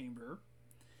energy chamber.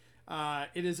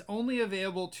 It is only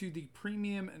available to the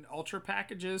premium and ultra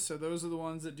packages, so those are the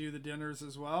ones that do the dinners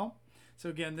as well. So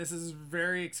again, this is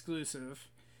very exclusive.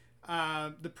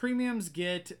 The premiums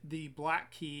get the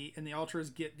black key, and the ultras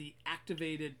get the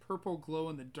activated purple glow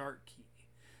in the dark key.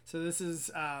 So this is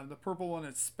the purple one.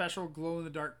 It's special glow in the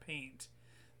dark paint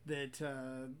that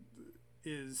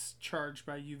is charged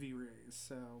by UV rays.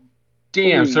 So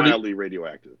damn, so mildly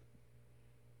radioactive.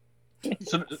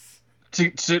 So. To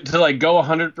go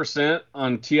 100%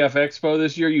 on TF Expo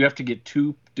this year, you have to get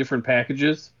 2 different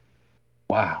packages.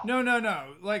 Wow.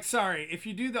 No. Sorry, if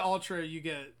you do the ultra, you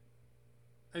get.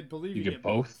 I believe you get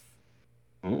both.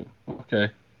 Oh, okay.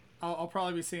 I'll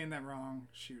probably be saying that wrong.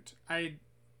 Shoot,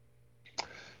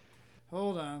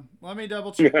 hold on. Let me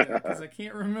double check that because I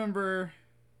can't remember.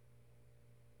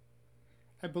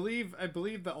 I believe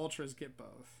the ultras get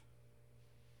both.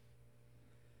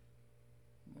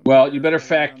 Well, you better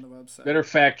on the website.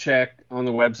 fact check on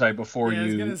the website before I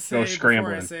was you gonna say, go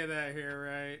scrambling. Before I say that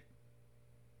here,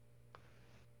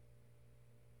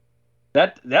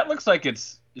 right? That looks like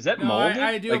is that No, molded?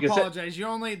 I do like, apologize.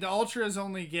 The ultras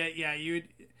only get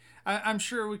I'm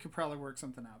sure we could probably work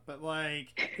something out, but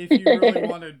like if you really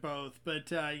wanted both,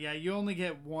 but yeah, you only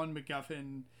get one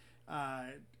MacGuffin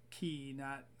key,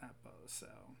 not both. So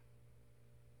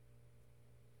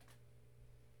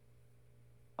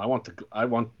I want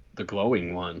the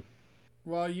glowing one.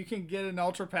 well, you can get an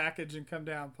ultra package and come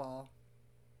down, Paul.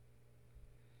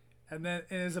 And then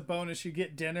as a bonus, you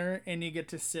get dinner and you get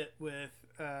to sit with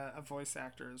a voice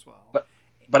actor as well.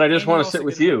 But I just want to sit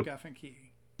with you. Key.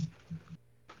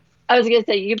 I was gonna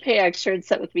say you pay extra and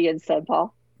sit with me instead,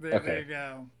 Paul. There you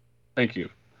go. Thank you.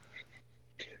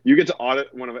 You get to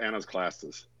audit one of Anna's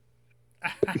classes.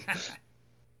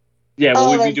 Yeah,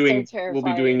 we'll be doing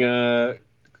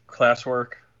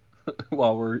classwork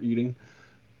while we're eating.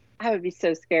 I would be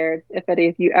so scared if any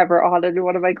of you ever audited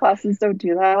one of my classes. Don't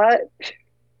do that.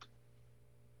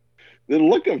 The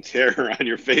look of terror on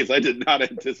your face, I did not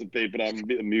anticipate, but I'm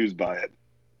amused by it.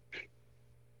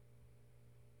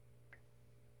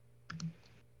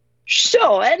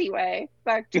 So anyway,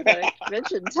 back to the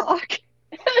convention talk.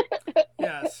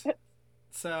 Yes.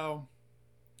 So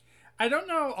I don't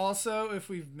know also if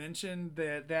we've mentioned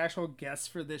the actual guests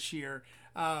for this year.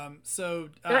 Not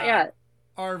yet.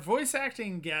 Our voice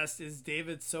acting guest is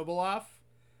David Sobolov.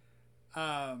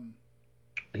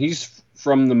 He's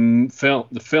from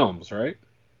the films, right?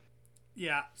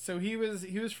 Yeah, so he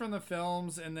was from the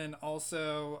films, and then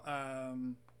also I'll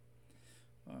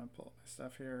pull up my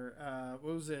stuff here.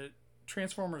 What was it?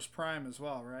 Transformers Prime as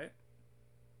well, right?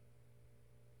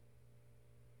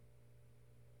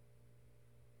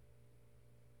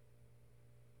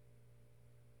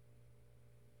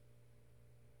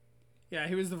 Yeah,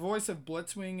 he was the voice of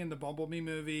Blitzwing in the Bumblebee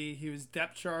movie. He was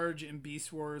Depth Charge in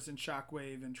Beast Wars and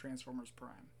Shockwave in Transformers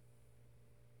Prime.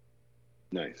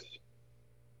 Nice.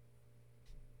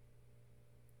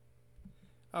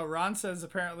 Oh, Ron says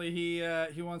apparently he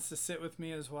wants to sit with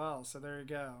me as well. So there you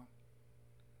go.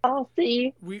 I'll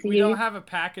see. We don't have a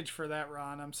package for that,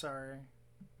 Ron. I'm sorry.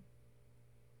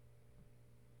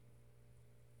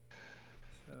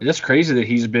 So. It's crazy that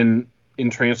he's been in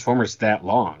Transformers that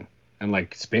long and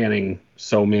like spanning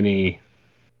so many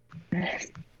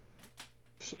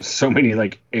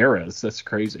like eras. That's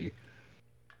crazy.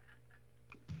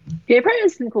 He probably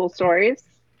has some cool stories.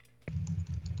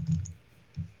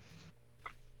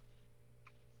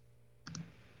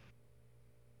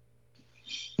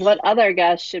 What other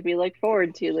guests should we look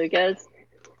forward to, Lucas?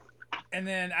 And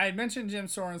then I had mentioned Jim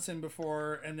Sorensen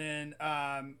before, and then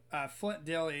Flint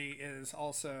Dilley is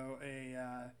also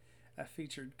a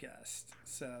featured guest,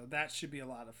 so that should be a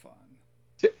lot of fun.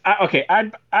 Okay,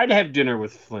 I'd have dinner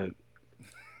with Flint.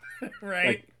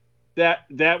 Right. Like,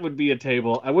 that would be a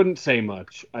table. I wouldn't say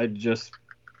much. I'd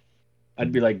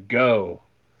be like, go,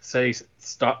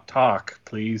 stop, talk,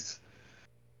 please.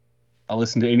 I'll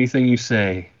listen to anything you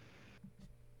say.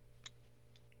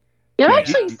 Yeah, I'm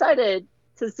actually excited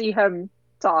to see him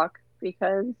talk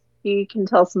because he can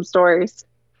tell some stories.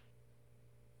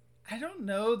 I don't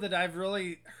know that I've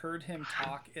really heard him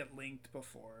talk at length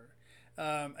before.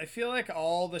 I feel like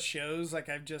all the shows, like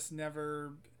I've just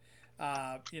never,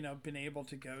 been able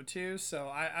to go to. So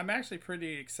I'm actually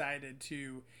pretty excited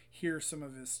to hear some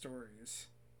of his stories.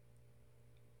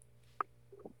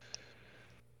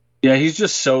 Yeah, he's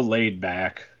just so laid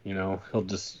back. You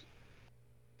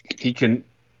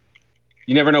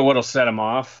never know what'll set him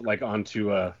off, like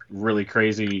onto a really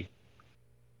crazy,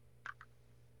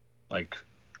 like,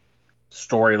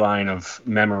 storyline of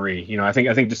memory. I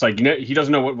think just like he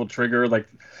doesn't know what will trigger like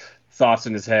thoughts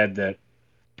in his head that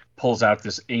pulls out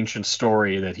this ancient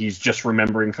story that he's just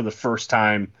remembering for the first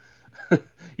time,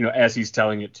 as he's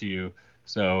telling it to you.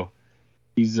 So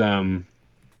that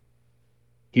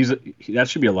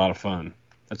should be a lot of fun.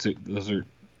 Those are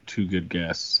two good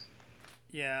guests.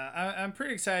 Yeah, I'm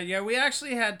pretty excited. Yeah, we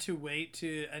actually had to wait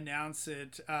to announce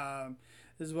it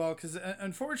as well because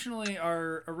unfortunately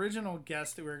our original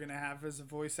guest that we were going to have as a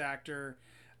voice actor,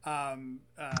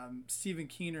 Stephen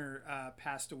Keener,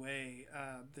 passed away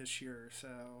this year.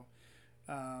 So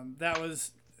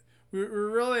we were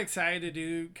really excited to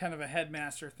do kind of a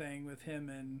headmaster thing with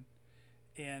him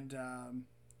and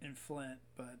Flint,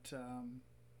 but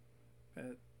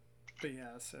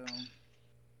yeah, so.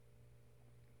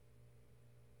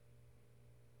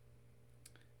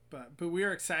 But we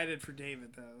are excited for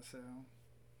David though. So.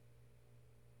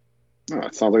 Oh,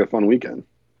 it sounds like a fun weekend.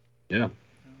 Yeah.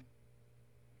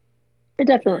 It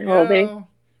definitely will be.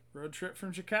 Road trip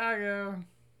from Chicago.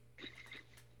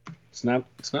 It's not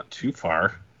too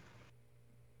far.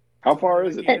 How far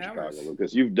is it Like from 8 Chicago, hours.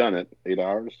 Lucas? You've done it. 8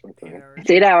 hours? Okay. 8 hours.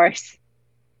 It's 8 hours.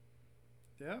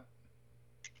 Yeah.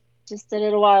 Just did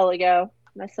it a while ago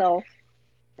myself.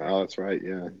 Oh, that's right.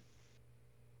 Yeah.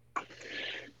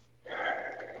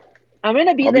 I'm going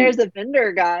to be there as a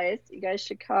vendor, guys. You guys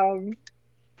should come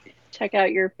check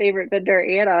out your favorite vendor,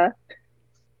 Anna.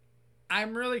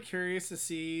 I'm really curious to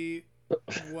see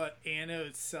what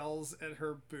Anna sells at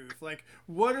her booth. Like,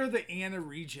 what are the Anna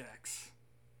rejects?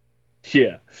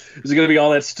 Yeah, is it gonna be all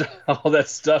that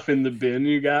stuff in the bin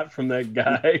you got from that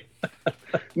guy?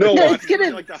 No, it's gonna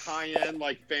be like the high end,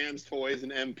 like fans, toys,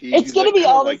 and MPs. It's gonna be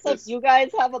all the like stuff this. you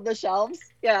guys have on the shelves.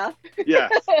 Yeah.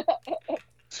 Yes.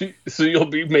 So you'll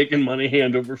be making money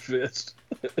hand over fist.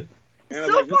 So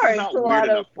far, it's a lot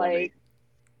of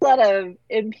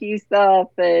MP stuff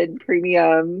and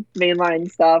premium mainline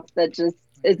stuff that just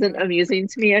isn't amusing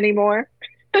to me anymore.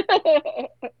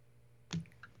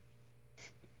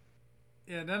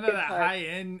 Yeah, none of that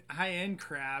high end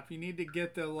crap. You need to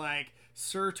get the like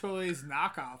Sir Toys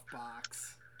knockoff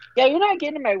box. Yeah, you're not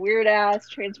getting my weird ass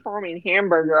transforming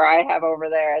hamburger I have over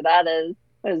there. That is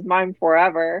mine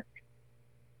forever.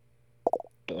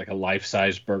 Like a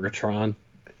life-size Burgertron.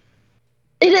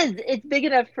 It is. It's big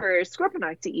enough for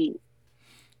Scorponok to eat.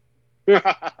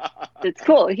 It's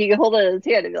cool. He can hold it in his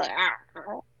hand and be like, ah.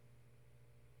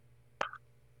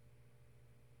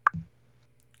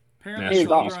 Apparently,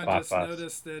 Zaldron just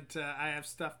noticed that I have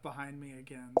stuff behind me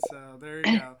again. So there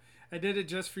you go. I did it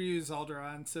just for you,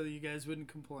 Zaldron, so you guys wouldn't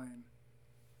complain.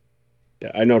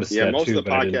 Yeah, I noticed that most too, of the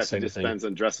podcast he just spends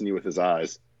on dressing you with his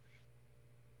eyes.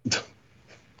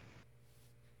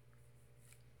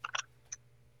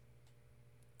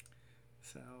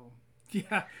 So,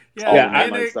 yeah.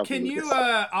 Anna, can you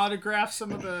autograph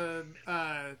some of the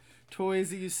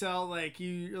toys that you sell? Like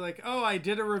you're like, oh, I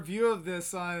did a review of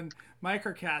this on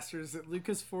Microcasters that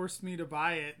Lucas forced me to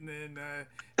buy it, and then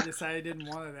decided I didn't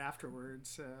want it afterwards.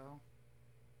 So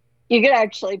you could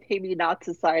actually pay me not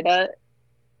to sign it.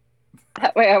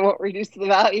 That way, I won't reduce the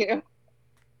value.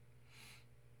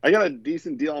 I got a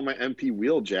decent deal on my MP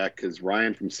Wheeljack because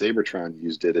Ryan from Sabertron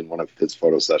used it in one of his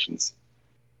photo sessions.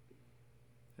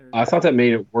 I thought that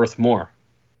made it worth more.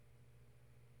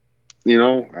 You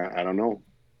know, I don't know.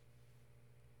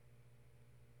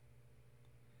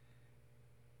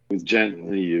 It was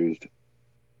gently used.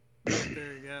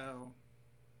 There you go.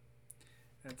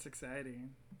 That's exciting.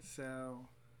 So.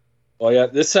 Well, yeah,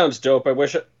 this sounds dope. I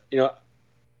wish it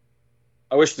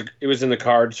was in the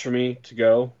cards for me to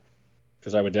go,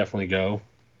 because I would definitely go.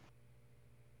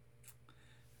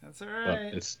 That's all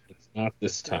right. But it's not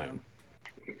this time.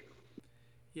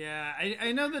 Yeah,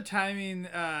 I know the timing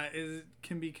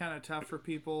can be kind of tough for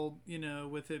people,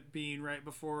 with it being right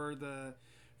before the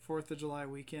 4th of July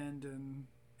weekend and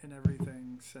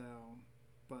everything. So,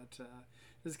 but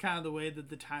this is kind of the way that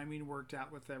the timing worked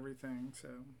out with everything. So.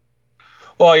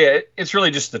 Well, yeah, it's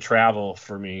really just the travel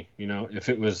for me. If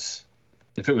it was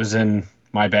in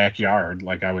my backyard,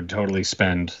 like I would totally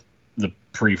spend the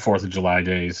pre-4th of July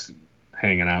days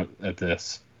hanging out at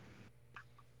this.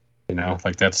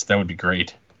 Like that would be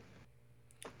great.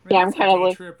 Yeah, I'm kind of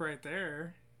a trip right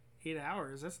there. 8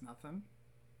 hours, that's nothing.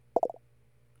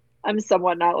 I'm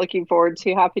somewhat not looking forward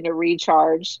to having to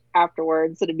recharge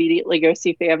afterwards and immediately go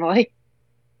see family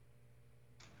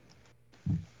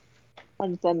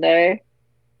on Sunday.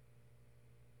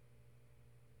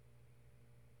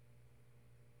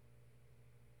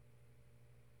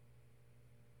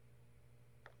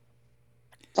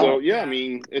 So yeah, I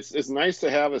mean, it's nice to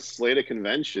have a slate of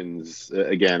conventions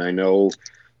again. I know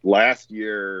last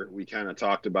year we kind of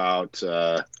talked about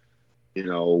would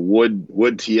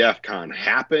TFCon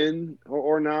happen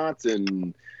or not,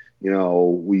 and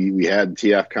we had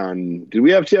TFCon. Did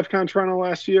we have TFCon Toronto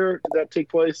last year? Did that take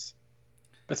place?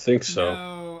 I think so.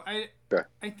 No, I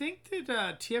think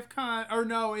that TFCon, or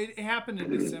no, it happened in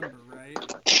December, right?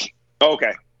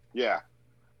 Okay, yeah.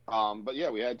 But yeah,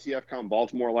 we had TFCon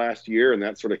Baltimore last year, and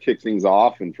that sort of kicked things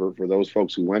off. And for those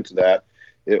folks who went to that,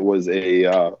 it was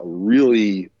a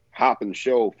really hopping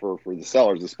show for the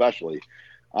sellers, especially.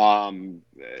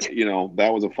 That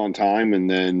was a fun time. And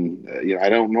then, I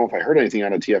don't know if I heard anything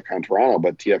out of TFCon Toronto,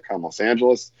 but TFCon Los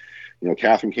Angeles,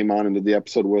 Catherine came on and did the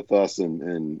episode with us,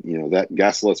 and that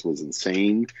guest list was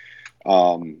insane.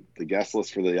 The guest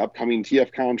list for the upcoming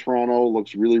TFCon Toronto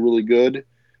looks really, really good.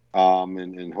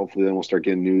 And hopefully then we'll start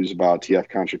getting news about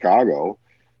TFCon Chicago.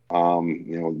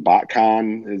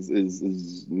 BotCon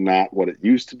is not what it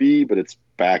used to be, but it's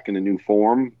back in a new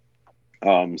form.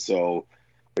 So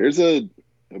there's a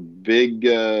big,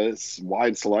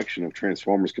 wide selection of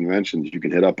Transformers conventions you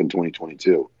can hit up in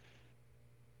 2022.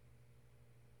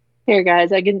 Here,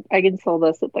 guys, I can sell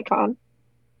this at the con.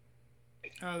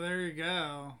 Oh, there you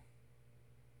go.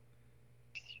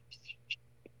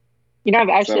 I've Is that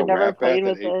actually a never rat bat played that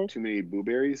with ate the. too many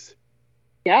blueberries?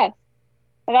 Yes,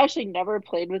 I've actually never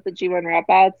played with the G1 Rat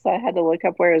Bats. So I had to look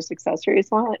up where his accessories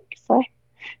went because I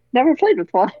never played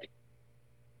with one.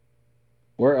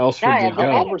 Where else Yeah, would I they have. How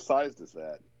I go? oversized is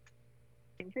that?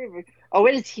 have. Oh,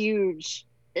 it is huge.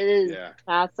 It is Yeah.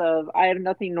 massive. I have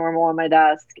nothing normal on my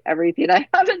desk. Everything I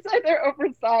have is either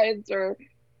oversized or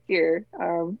here.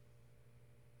 The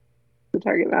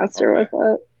Target Master Okay. with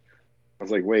it. I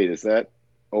was like, wait, is that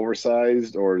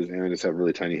oversized or does Aaron just have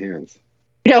really tiny hands?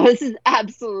 No, this is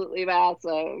absolutely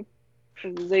massive.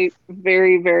 This is a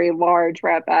very, very large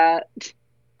rat bat.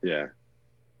 Yeah.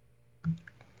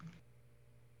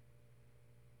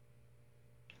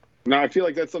 Now I feel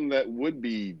like that's something that would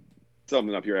be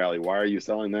something up your alley. Why are you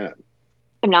selling that?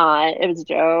 I'm not. It was a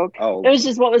joke. Oh, It was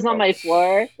just what was on oh. my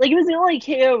floor. Like it was the only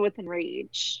KO within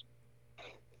reach.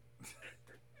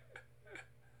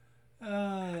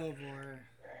 Oh boy.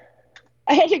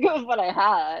 I had to go with what I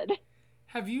had.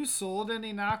 Have you sold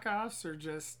any knockoffs or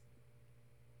just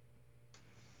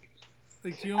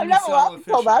like do you I'm only not sell allowed to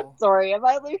tell that official? story, am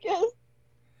I, Lucas?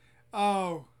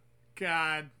 Oh,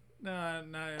 God. No,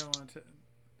 no, I don't want to.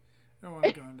 I don't want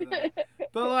to go into that.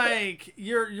 But like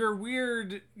your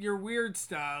weird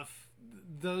stuff,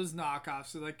 those knockoffs.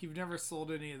 So like you've never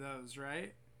sold any of those,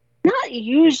 right? Not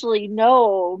usually,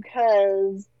 no,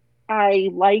 because I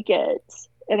like it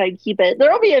and I keep it.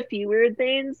 There'll be a few weird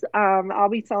things. I'll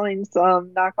be selling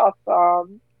some knockoff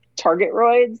Target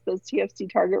roids, those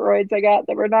TFC Target roids I got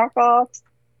that were knockoffs.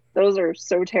 Those are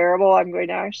so terrible. I'm going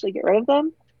to actually get rid of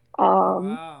them. Oh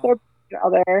wow. They're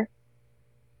out there.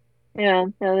 Yeah,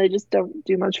 no, they just don't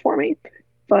do much for me.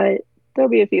 But there'll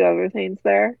be a few other things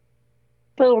there.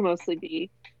 But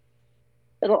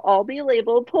it'll all be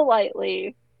labeled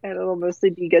politely, and it'll mostly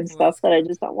be good Well, stuff that's that I good.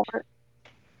 just don't want.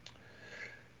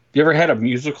 You ever had a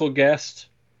musical guest?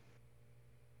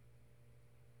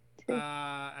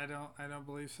 I don't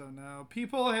believe so. No,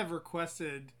 people have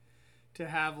requested to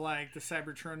have like the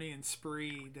Cybertronian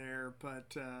spree there,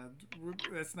 but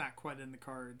that's not quite in the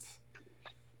cards.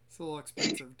 It's a little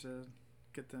expensive to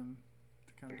get them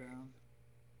to come down.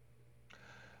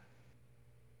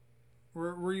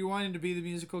 Were you wanting to be the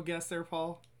musical guest there,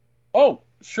 Paul? Oh,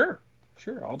 sure.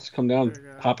 Sure. I'll just come down, There you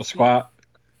go. hop a squat,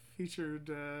 Featured.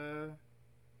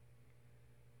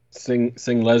 sing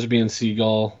lesbian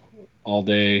seagull all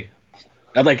day.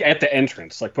 I'd like at the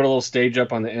entrance, like put a little stage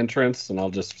up on the entrance, and I'll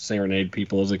just serenade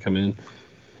people as they come in.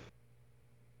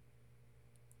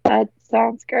 That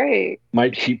sounds great.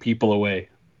 Might keep people away,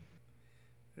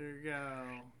 There you go.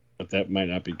 but that might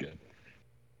not be good.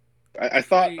 I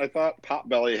thought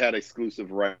Potbelly had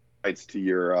exclusive rights to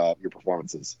your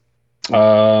performances.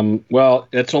 Well,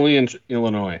 it's only in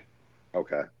Illinois.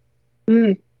 Okay.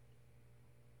 Mm.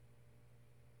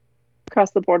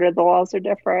 Across the border, the laws are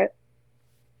different.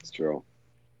 It's true.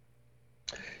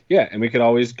 Yeah, and we could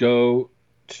always go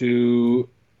to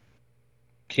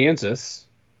Kansas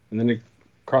and then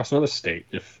across another state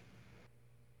if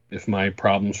my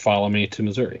problems follow me to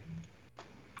Missouri.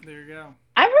 There you go.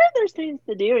 I've heard there's things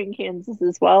to do in Kansas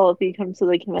as well if you come to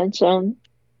the convention.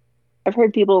 I've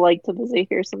heard people like to visit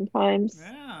here sometimes.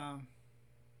 Yeah.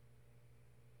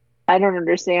 I don't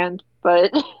understand,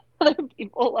 but other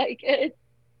people like it.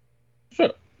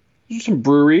 So, there's some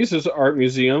breweries. There's an art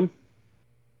museum.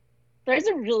 There's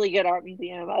a really good art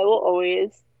museum. I will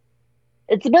always.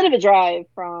 It's a bit of a drive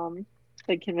from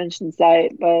the convention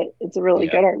site, but it's a really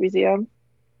good art museum.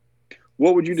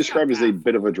 What would you It's describe not as a that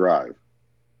bit of a far. drive?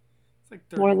 It's like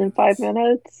 30 More than minutes. 5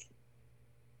 minutes.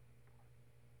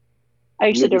 I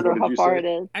actually Lucas, don't know what did how you far say?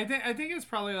 it is. I think it's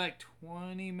probably like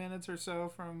 20 minutes or so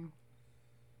from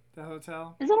the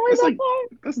hotel. Is it always That's that like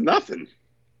far? that's nothing.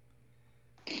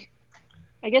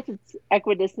 I guess it's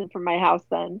equidistant from my house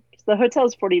then, because the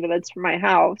hotel's 40 minutes from my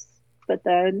house. But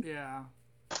then, Yeah.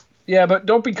 Yeah, but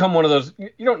don't become one of those.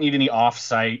 You don't need any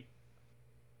off-site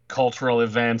cultural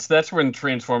events. That's when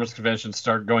Transformers conventions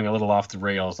start going a little off the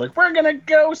rails. Like, we're gonna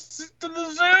go to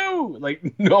the zoo.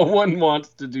 Like, no one wants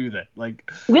to do that.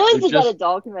 Like, we always it's did that just at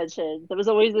doll conventions. That was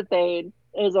always the thing.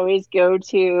 It was always go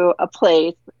to a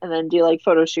place and then do like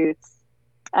photo shoots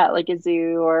at like a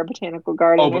zoo or a botanical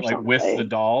garden or but like with the something.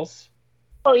 dolls.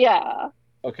 Oh yeah.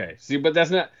 Okay, see, but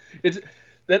that's not. It's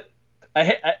that I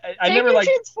Take never your like.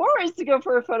 Transformers to go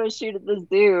for a photo shoot at the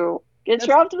zoo. Get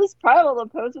your Optimus Primal to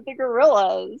pose with the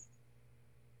gorillas.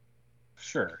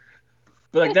 Sure,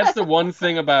 but like that's the one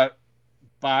thing about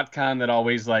BotCon that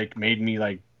always like made me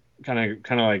like kind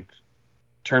of like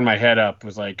turn my head up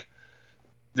was like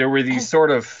there were these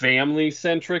sort of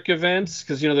family-centric events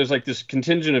because there's like this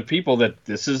contingent of people that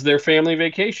this is their family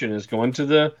vacation is going to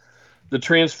the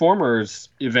Transformers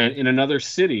event in another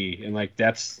city, and like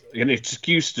that's an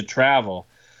excuse to travel.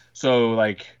 So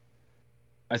like,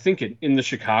 I think in the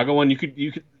Chicago one, you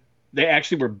could they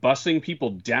actually were busing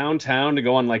people downtown to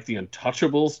go on like the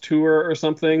Untouchables tour or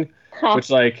something, which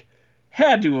like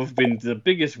had to have been the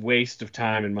biggest waste of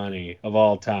time and money of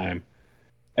all time.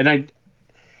 And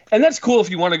that's cool if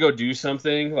you want to go do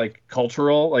something like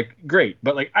cultural, like great.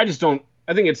 But like I just don't.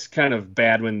 I think it's kind of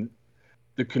bad when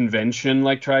the convention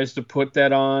like tries to put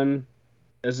that on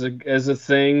as a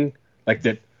thing like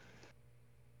that.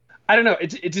 I don't know.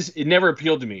 It never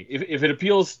appealed to me. If it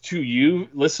appeals to you,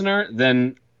 listener,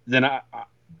 then I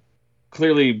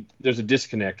clearly there's a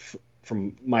disconnect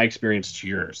from my experience to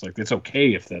yours. Like it's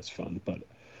okay if that's fun, but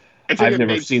I've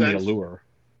never seen the allure.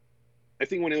 I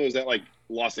think when it was at like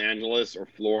Los Angeles or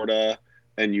Florida,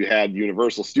 and you had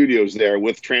Universal Studios there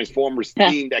with Transformers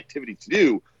themed activity to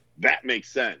do, that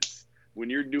makes sense. When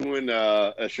you're doing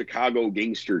a Chicago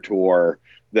gangster tour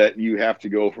that you have to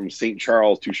go from St.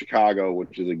 Charles to Chicago,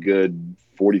 which is a good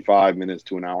 45 minutes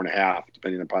to an hour and a half,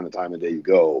 depending upon the time of day you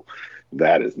go,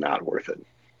 that is not worth it.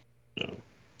 No.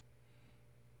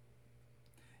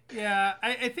 Yeah,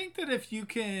 I think that if you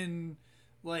can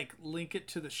like link it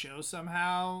to the show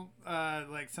somehow,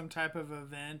 like some type of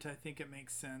event, I think it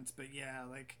makes sense. But yeah,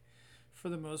 like for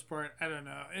the most part, I don't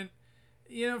know. And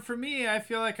for me, I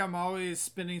feel like I'm always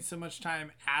spending so much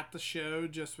time at the show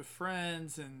just with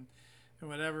friends and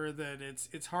whatever that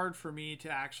it's hard for me to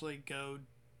actually go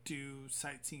do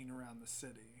sightseeing around the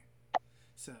city.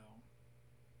 So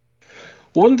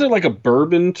wasn't there like a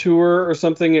bourbon tour or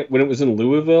something when it was in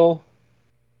Louisville?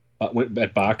 At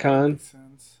BotCon?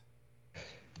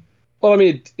 Well, I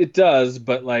mean, it does,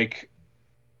 but like,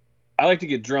 I like to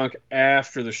get drunk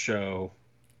after the show,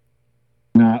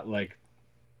 not like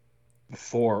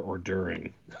before or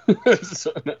during. Not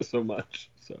so much.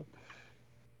 So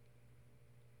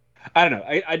I don't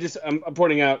know. I'm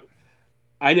pointing out.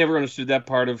 I never understood that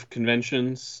part of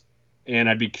conventions, and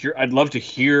I'd love to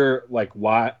hear like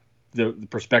why the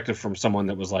perspective from someone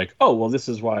that was like, oh, well, this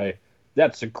is why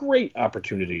that's a great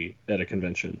opportunity at a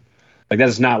convention. Like that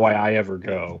is not why I ever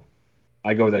go.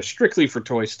 I go there strictly for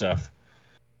toy stuff,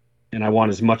 and I want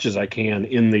as much as I can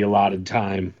in the allotted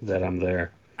time that I'm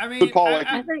there. I mean, but Paul,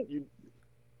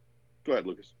 go ahead,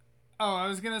 Lucas. Oh, I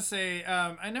was gonna say,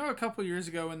 I know a couple years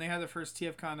ago when they had the first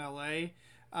TFCon LA,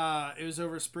 it was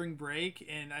over spring break,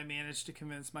 and I managed to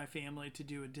convince my family to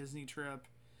do a Disney trip.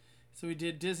 So we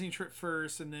did Disney trip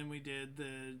first, and then we did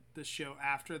the show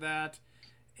after that.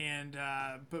 And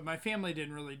but my family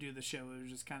didn't really do the show. It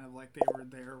was just kind of like they were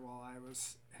there while I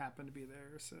happened to be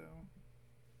there. So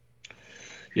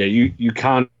yeah, you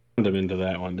conned them into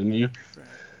that one, didn't you? Right.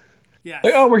 Yeah.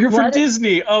 Like, oh, we're here for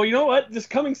Disney. Oh, you know what? This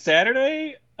coming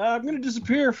Saturday, I'm gonna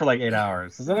disappear for like 8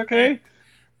 hours. Is that okay?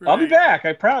 Right. I'll be back.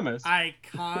 I promise. I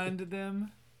conned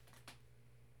them.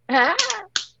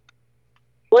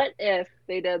 What if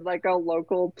they did like a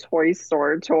local toy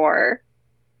store tour?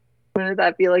 Wouldn't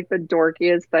that be like the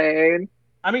dorkiest thing?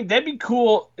 I mean, that'd be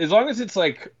cool as long as it's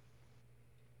like,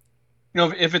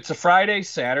 if it's a Friday,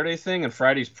 Saturday thing and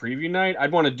Friday's preview night,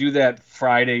 I'd want to do that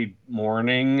Friday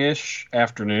morning-ish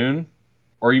afternoon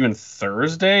or even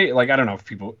Thursday. Like, I don't know if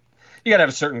you got to have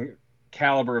a certain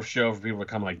caliber of show for people to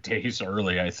come like days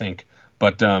early, I think.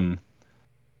 But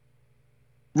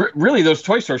really, those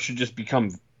toy stores should just become,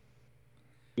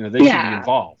 they should be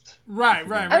involved. Right.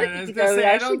 I was going to say,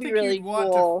 I don't think really you'd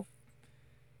want to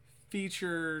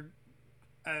feature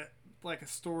like a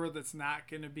store that's not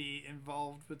going to be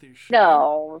involved with your show.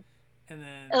 No. And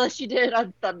then unless you did it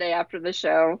on Sunday after the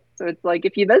show. So it's like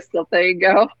if you missed something,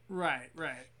 go. Right.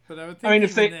 But I would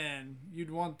think then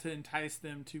you'd want to entice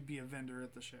them to be a vendor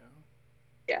at the show.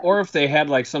 Yeah. Or if they had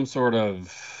like some sort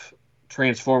of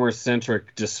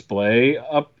Transformers-centric display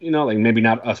up, like maybe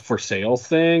not a for sale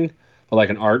thing, but like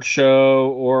an art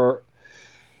show, or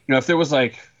if there was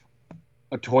like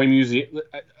a toy museum.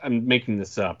 I'm making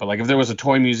this up, but like if there was a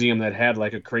toy museum that had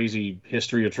like a crazy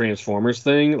history of Transformers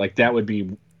thing, like that would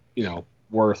be,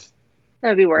 worth.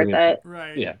 That'd be worth it.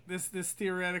 Right. Yeah. This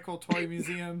theoretical toy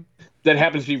museum that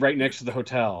happens to be right next to the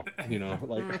hotel.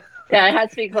 Like. Yeah, it has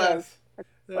to be close.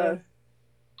 Close.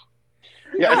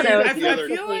 Yeah, I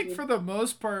feel like for the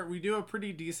most part we do a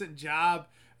pretty decent job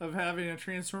of having a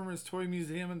Transformers toy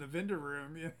museum in the vendor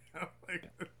room. Like.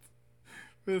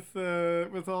 With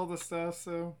all the stuff,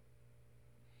 so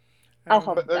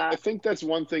I think that's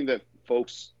one thing that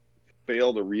folks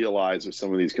fail to realize with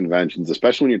some of these conventions,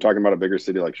 especially when you're talking about a bigger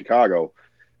city like Chicago,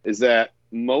 is that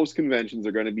most conventions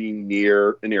are going to be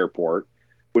near an airport.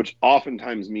 which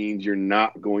oftentimes means you're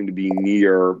not going to be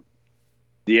near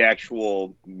the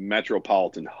actual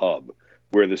metropolitan hub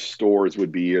where the stores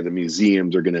would be or the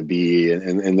museums are going to be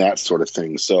and that sort of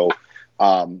thing. So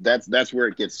that's where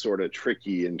it gets sort of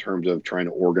tricky in terms of trying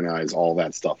to organize all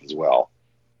that stuff as well.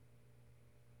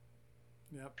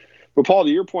 Yep. But Paul,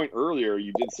 to your point earlier,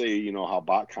 you did say, you know, how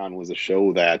BotCon was a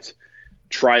show that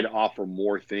tried to offer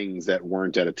more things that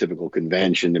weren't at a typical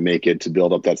convention to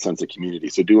build up that sense of community.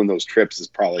 So doing those trips is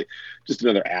probably just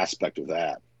another aspect of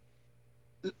that.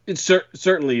 It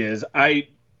certainly is. I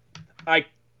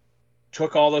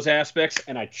took all those aspects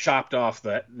and I chopped off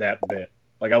that bit.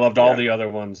 Like I loved all the other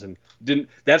ones and didn't.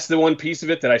 That's the one piece of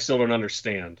it that I still don't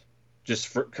understand.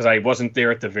 Just because I wasn't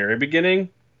there at the very beginning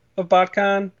of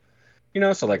BotCon, you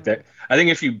know. So like that, I think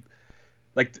if you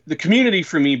like the community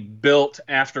for me built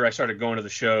after I started going to the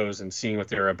shows and seeing what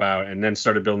they were about, and then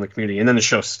started building the community, and then the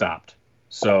show stopped.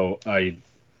 So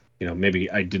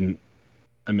maybe I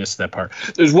missed that part.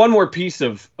 There's one more piece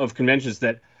of conventions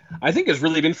that I think has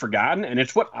really been forgotten, and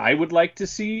it's what I would like to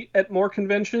see at more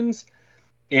conventions.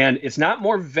 And it's not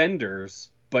more vendors,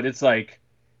 but it's like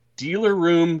dealer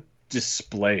room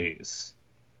displays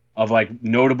of like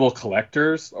notable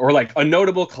collectors or like a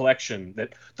notable collection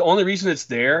that the only reason it's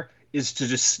there is to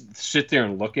just sit there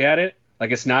and look at it.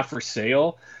 Like it's not for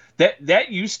sale.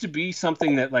 That used to be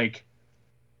something that like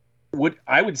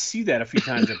I would see that a few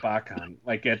times at BotCon.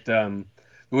 Like at there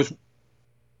was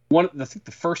one, I think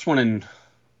the first one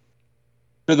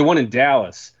the one in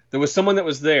Dallas. There was someone that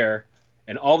was there,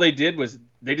 and all they did was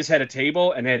they just had a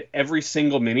table and had every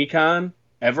single mini-con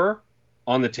ever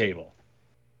on the table.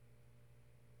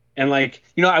 And like,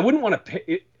 you know, I wouldn't want to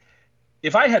pay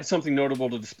if I had something notable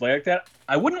to display like that.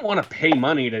 I wouldn't want to pay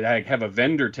money to like have a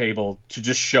vendor table to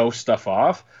just show stuff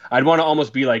off. I'd want to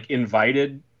almost be like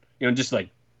invited, you know, just like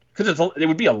because it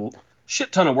would be a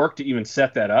shit ton of work to even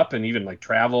set that up and even like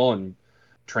travel and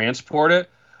transport it.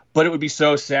 But it would be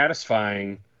so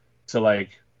satisfying to like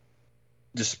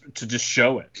just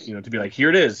show it, you know, to be like, here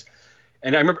it is.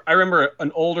 And I remember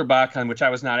an older BotCon, which I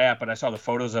was not at, but I saw the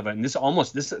photos of it, and this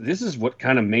is what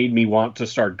kind of made me want to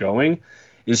start going.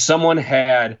 Is someone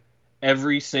had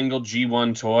every single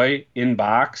G1 toy in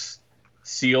box,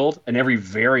 sealed, and every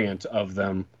variant of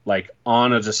them like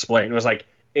on a display. And it was like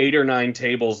 8 or 9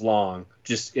 tables long,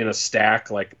 just in a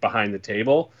stack like behind the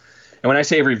table. And when I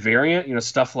say every variant, you know,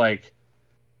 stuff like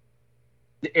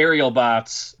the aerial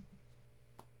bots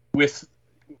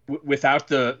without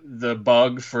the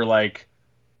bug for like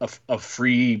a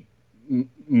free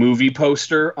movie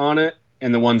poster on it,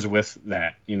 and the ones with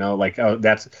that, you know, like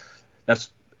that's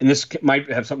and this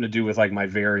might have something to do with like my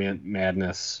variant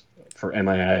madness for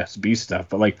MISB stuff,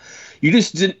 but like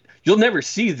you'll never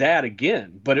see that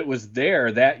again. But it was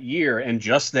there that year and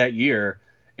just that year,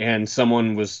 and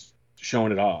someone was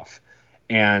showing it off,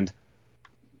 and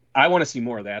I want to see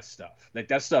more of that stuff. Like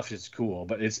that stuff is cool,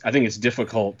 but I think it's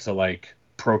difficult to like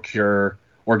procure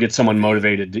or get someone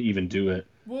motivated to even do it.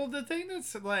 Well, the thing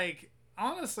that's like,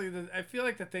 honestly, I feel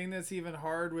like the thing that's even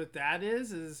hard with that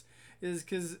is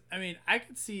because I mean I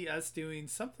could see us doing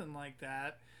something like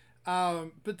that,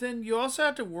 but then you also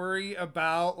have to worry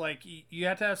about like you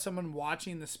have to have someone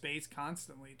watching the space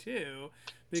constantly too,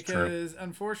 because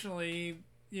unfortunately,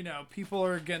 you know, people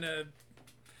are gonna,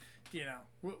 you know,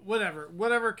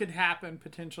 whatever could happen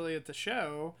potentially at the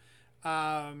show.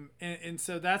 And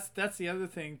so that's the other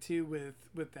thing too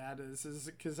with that is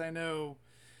because I know,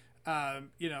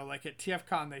 you know, like at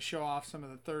TFCon they show off some of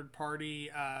the third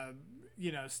party,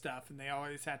 you know, stuff, and they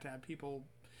always have to have people,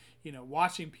 you know,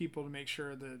 watching people to make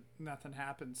sure that nothing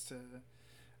happens to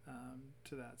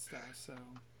that stuff. So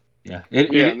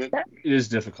it is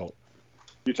difficult.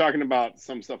 You're talking about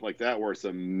some stuff like that where it's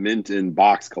a mint in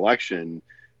box collection,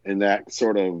 and that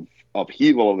sort of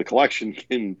upheaval of the collection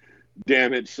can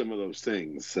damage some of those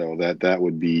things. So that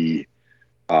would be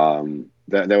that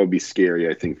would be scary,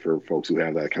 I think, for folks who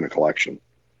have that kind of collection.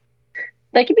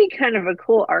 That could be kind of a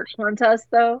cool art contest,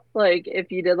 though. Like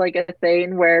if you did like a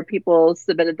thing where people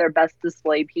submitted their best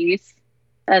display piece,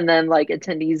 and then like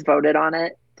attendees voted on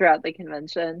it throughout the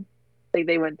convention. Like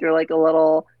they went through like a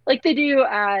little, like they do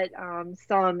at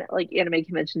some like anime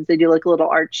conventions, they do like a little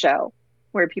art show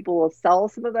where people will sell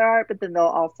some of their art, but then they'll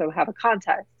also have a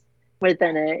contest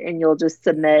within it, and you'll just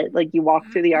submit, like you walk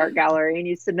through the art gallery and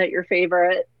you submit your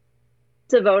favorite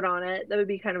to vote on it. That would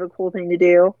be kind of a cool thing to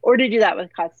do, or to do that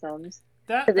with customs.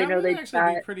 That would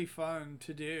actually be pretty fun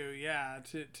to do. Yeah,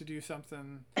 to do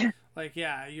something like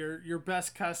your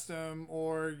best custom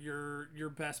or your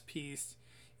best piece,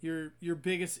 your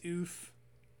biggest oof.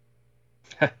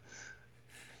 That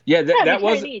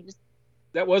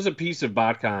was a piece of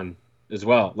BotCon as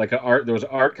well. Like there was an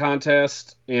art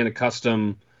contest and a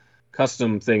custom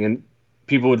thing, and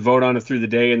people would vote on it through the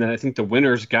day, and then I think the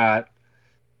winners got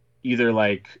either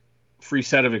like free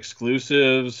set of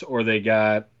exclusives or they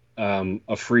got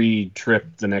a free trip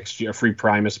the next year, a free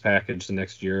Primus package the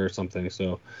next year or something.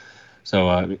 So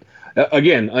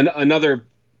again, another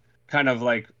kind of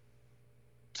like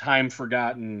time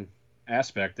forgotten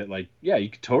aspect that, like, yeah, you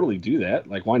could totally do that.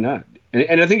 Like, why not?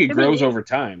 And I think it grows over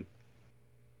time.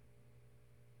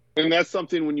 And that's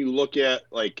something when you look at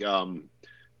like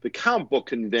the comic book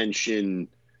convention,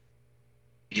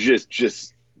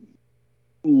 just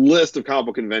list of comic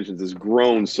book conventions has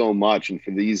grown so much, and for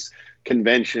these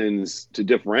conventions to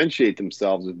differentiate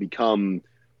themselves have become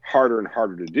harder and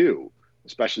harder to do,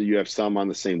 especially you have some on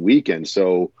the same weekend.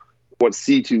 So what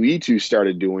C2E2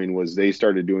 started doing was they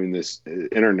started doing this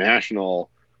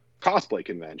international cosplay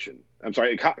convention. I'm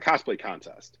sorry, cosplay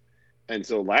contest. And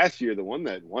so last year, the one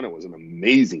that won it was an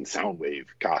amazing Soundwave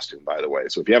costume, by the way.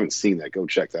 So if you haven't seen that, go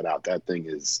check that out. That thing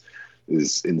is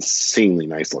insanely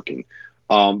nice looking.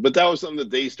 But that was something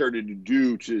that they started to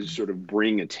do to sort of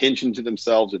bring attention to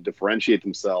themselves and differentiate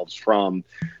themselves from,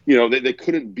 they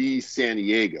couldn't be San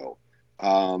Diego.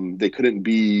 They couldn't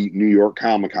be New York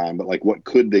Comic Con, but like, what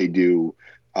could they do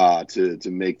to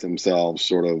make themselves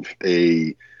sort of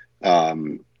a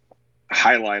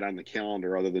highlight on the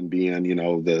calendar other than being,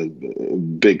 the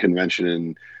big convention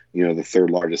in, the third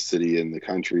largest city in the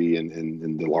country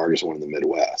and the largest one in the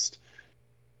Midwest.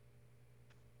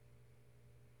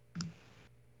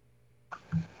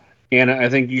 And I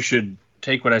think you should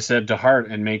take what I said to heart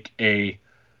and make a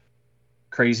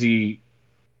crazy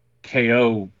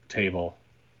KO table.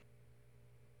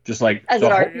 Just like as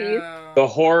an art piece. The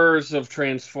horrors of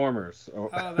Transformers. Oh,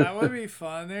 that would be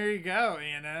fun. There you go,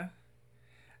 Anna.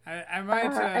 I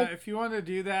might, if you want to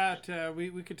do that, we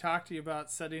could talk to you about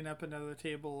setting up another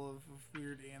table of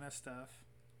weird Anna stuff.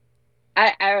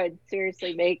 I would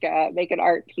seriously make an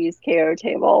art piece KO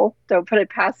table. Don't put it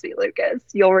past me, Lucas.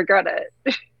 You'll regret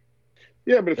it.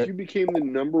 Yeah, but if you became the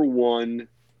number one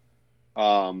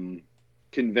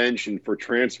convention for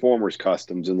Transformers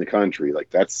customs in the country, like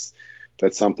that's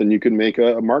something you can make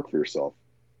a mark for yourself.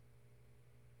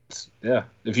 Yeah,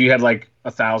 if you had like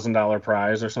 $1,000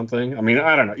 prize or something. I mean,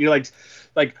 I don't know. You like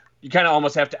you kind of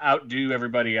almost have to outdo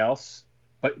everybody else,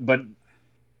 but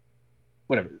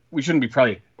whatever. We shouldn't be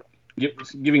probably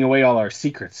giving away all our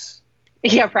secrets.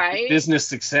 Yeah, right. Business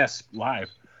success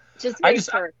live. Just wait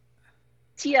for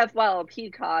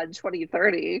TFYLP Con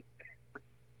 2030.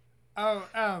 Oh,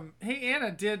 hey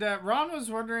Anna, did Ron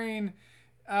was wondering,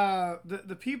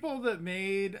 the people that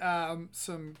made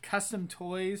some custom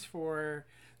toys for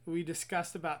we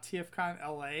discussed about TFCon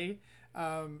LA,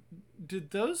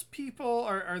 did those people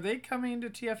are they coming to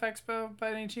TF Expo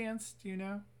by any chance? Do you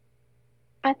know?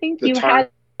 I think you had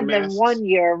them 1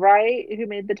 year, right? Who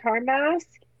made the tar mask?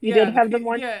 You did have them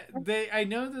one. Yeah, I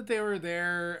know that they were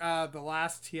there the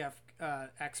last TF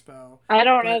Expo. I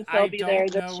don't know if they'll be there. I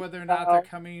don't know whether or not they're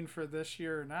coming for this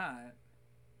year or not.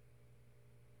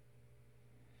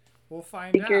 We'll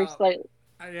find out.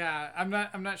 Yeah, I'm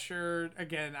not sure.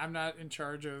 Again, I'm not in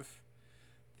charge of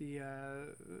the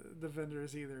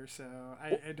vendors either, so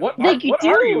I don't. What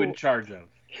are you in charge of?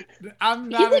 I'm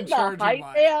not in charge of. He's the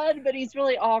hype man, but he's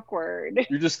really awkward.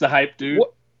 You're just the hype dude.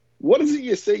 What is it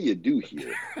you say you do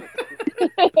here?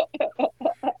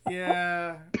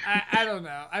 Yeah, I don't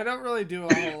know. I don't really do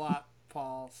a whole lot,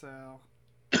 Paul. So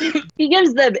he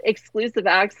gives them exclusive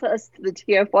access to the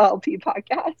TFYLP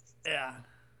podcast. Yeah,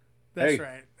 that's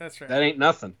right. That's right. That ain't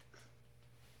nothing.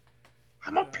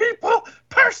 I'm a people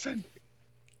person.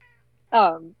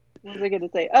 What was I going to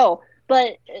say? Oh,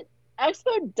 but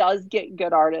Expo does get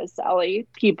good artists, Ellie.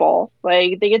 People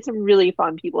like they get some really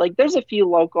fun people. Like there's a few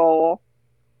local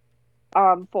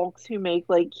folks who make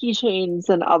like keychains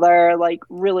and other like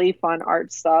really fun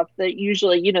art stuff that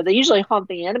usually, they usually haunt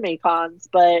the anime cons,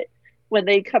 but when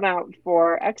they come out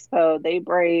for Expo, they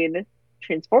bring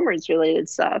Transformers related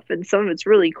stuff, and some of it's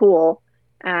really cool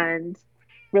and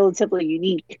relatively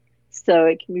unique. So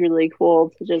it can be really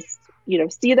cool to just,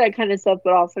 see that kind of stuff,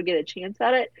 but also get a chance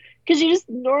at it. Because you just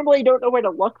normally don't know where to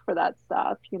look for that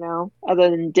stuff, other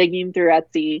than digging through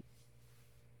Etsy.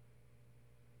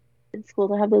 It's cool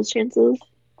to have those chances.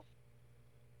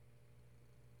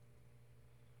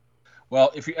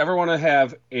 Well, if you ever want to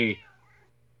have a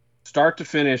start to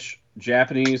finish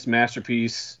Japanese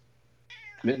masterpiece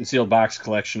mint and sealed box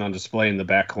collection on display in the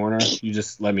back corner, you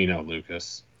just let me know,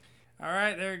 Lucas. All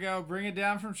right, there you go. Bring it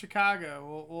down from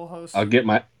Chicago. We'll host. I'll get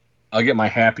my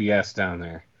happy ass down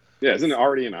there. Yeah, isn't it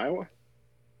already in Iowa?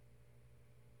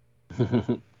 Yeah,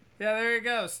 there you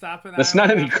go. Stop in. That's not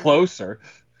any closer.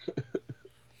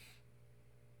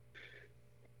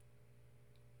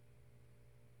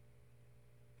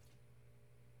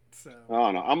 So I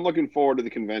don't know. I'm looking forward to the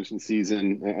convention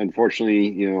season.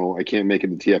 Unfortunately, I can't make it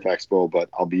to TF Expo, but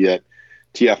I'll be at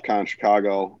TFCon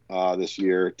Chicago this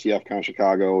year. TFCon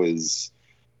Chicago is,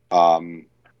 I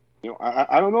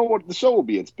don't know what the show will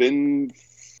be. It's been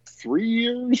 4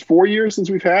 years since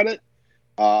we've had it.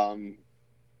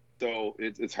 So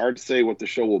it's hard to say what the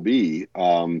show will be.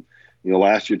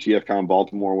 Last year TFCon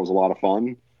Baltimore was a lot of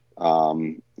fun.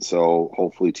 So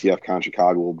hopefully TFCon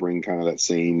Chicago will bring kind of that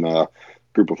same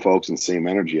group of folks and same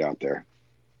energy out there.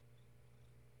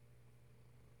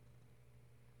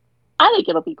 I think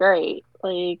it'll be great.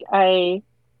 Like I'm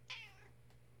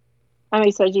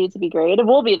expecting it to be great, and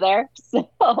we'll be there, so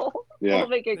we'll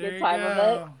make a good time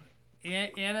of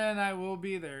it. Anna and I will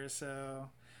be there. So,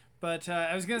 but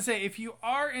I was gonna say, if you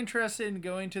are interested in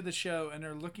going to the show and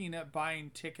are looking at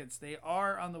buying tickets, they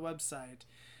are on the website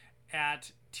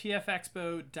at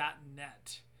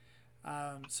tfexpo.net.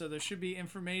 So there should be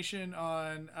information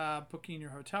on booking your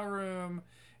hotel room,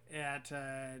 at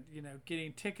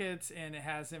getting tickets, and it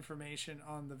has information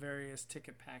on the various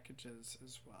ticket packages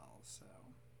as well. So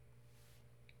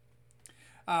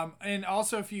and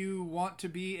also, if you want to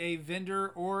be a vendor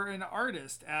or an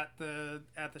artist at the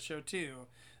show too,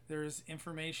 there's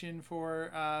information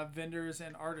for vendors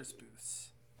and artist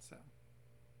booths. So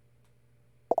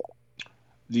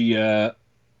the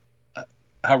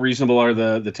how reasonable are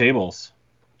the tables?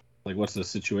 Like, what's the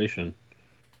situation?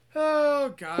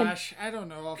 Oh gosh, I don't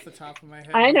know off the top of my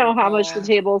head. I know how much the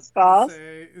tables cost.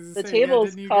 The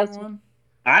tables cost.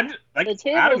 I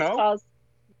don't know. Cost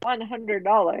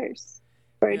 $100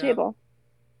 for a table.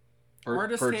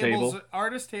 Artist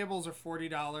tables are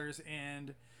 $40,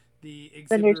 and the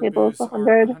Vendor exhibitor tables booths are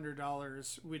 $100.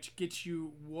 $100, which gets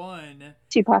you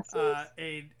two passes,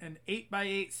 an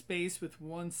 8x8 space with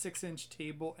one 6-inch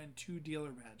table and 2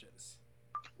 dealer badges.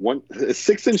 A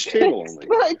 6-inch table only.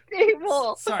 6-foot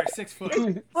table. Sorry, 6 foot.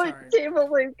 6-foot table,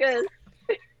 Lucas.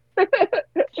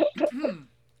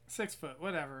 6 foot,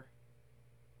 whatever.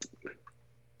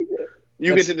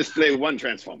 You get to display one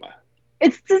Transformer.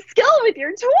 It's to scale with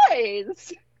your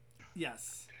toys.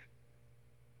 Yes.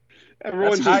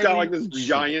 Everyone's just got like this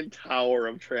giant tower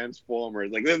of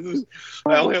Transformers. Like, I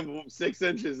only have 6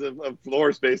 inches of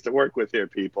floor space to work with here,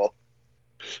 people.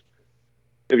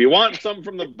 If you want something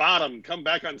from the bottom, come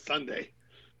back on Sunday.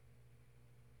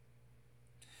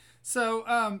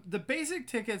 So the basic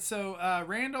ticket. So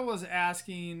Randall was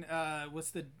asking, what's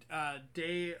the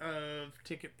day of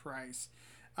ticket price?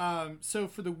 So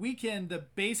for the weekend, the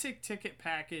basic ticket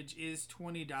package is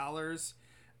 $20.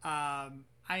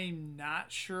 I'm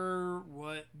not sure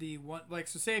what the one, like,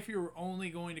 so say if you were only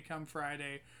going to come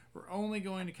Friday or only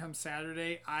going to come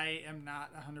Saturday, I am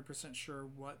not 100% sure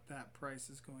what that price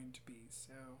is going to be.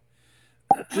 So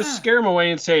just scare them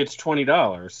away and say it's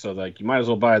 $20. So like, you might as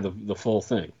well buy the full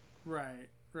thing. Right.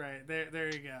 There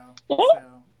you go. So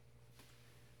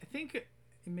I think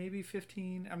maybe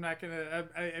 15. I'm not gonna.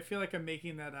 I feel like I'm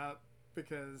making that up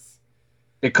because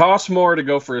it costs more to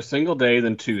go for a single day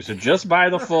than 2. So just buy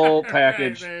the full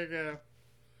package. Right, there you go.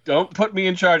 Don't put me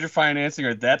in charge of financing,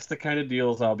 or that's the kind of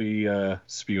deals I'll be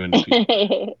spewing to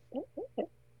people. I'm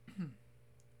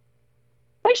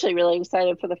actually really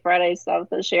excited for the Friday stuff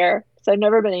this year because I've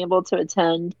never been able to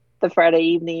attend the Friday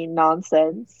evening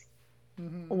nonsense.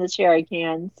 Mm-hmm. And this year I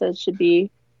can, so it should be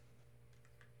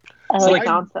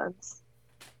nonsense.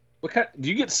 What kind? Do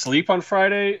you get sleep on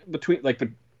Friday between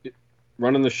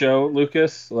running the show,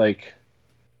 Lucas? Like,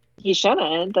 he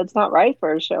shouldn't. That's not right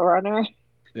for a showrunner.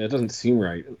 Yeah, it doesn't seem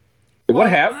right. What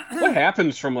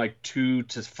happens from like 2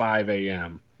 to 5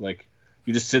 a.m.? Like,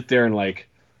 you just sit there and like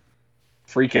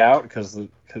freak out because the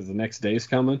next day's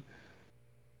coming?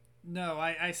 No,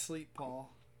 I sleep,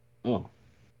 Paul. Oh.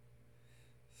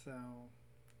 So.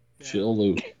 Yeah. Chill,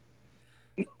 Luke.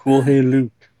 Cool, hey,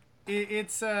 Luke.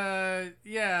 It's not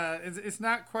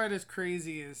quite as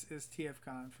crazy as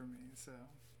TFCon for me, so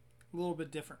a little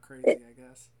bit different crazy, I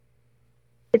guess.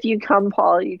 If you come,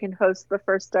 Paul, you can host the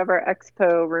first ever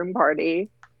Expo room party.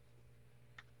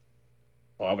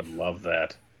 Oh, I would love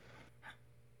that.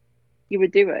 You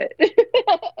would do it.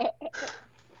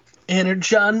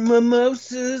 Energon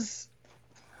mimosas.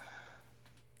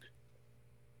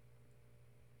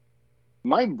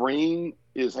 My brain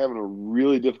is having a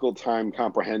really difficult time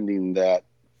comprehending that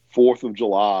 4th of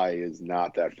July is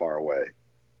not that far away.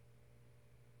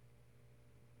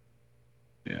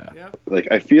 Yeah. Yep. Like,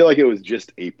 I feel like it was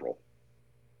just April.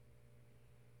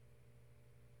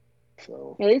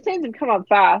 So Yeah, these things have come up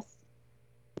fast.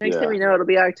 Next time we know, it'll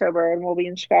be October and we'll be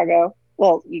in Chicago.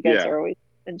 Well, you guys are always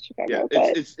in Chicago.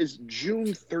 Yeah, it's June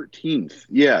 13th.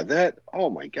 Yeah, oh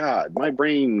my God. My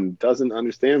brain doesn't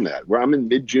understand that. Where I'm in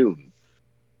mid-June.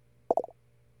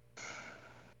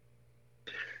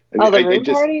 The room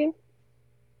party?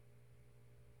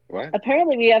 What?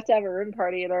 Apparently we have to have a room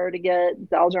party in order to get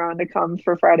Zeldron to come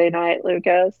for Friday night,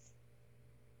 Lucas.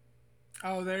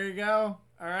 Oh, there you go.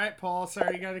 All right, Paul.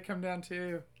 Sorry, you got to come down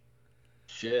too.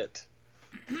 Shit.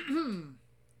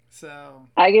 So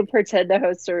I can pretend to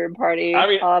host a room party. I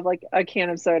mean, I'll have like a can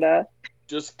of soda.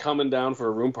 Just coming down for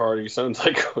a room party sounds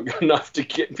like enough to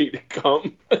get me to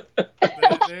come.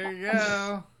 there you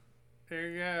go. There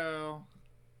you go.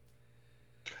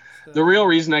 So. The real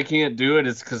reason I can't do it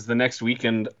is because the next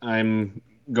weekend I'm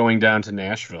going down to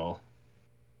Nashville.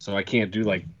 So I can't do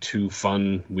like 2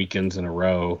 fun weekends in a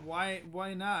row. Why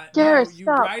not? Gareth, no, you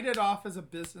stop. write it off as a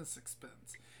business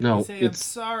expense. No, you say, I'm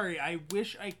sorry, I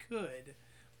wish I could,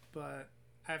 but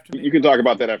I have to make You can talk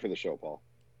about that after the show, Paul.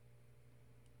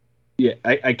 Yeah,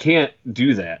 I can't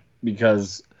do that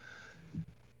because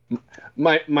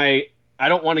my I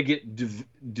don't want to get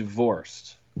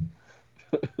divorced.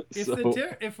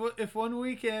 If one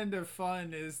weekend of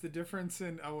fun is the difference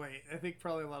in I think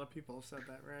probably a lot of people have said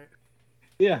that, right?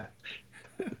 Yeah.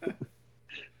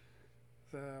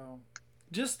 So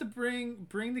just to bring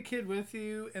the kid with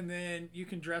you, and then you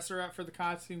can dress her up for the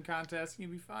costume contest and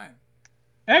you'll be fine.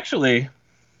 Actually,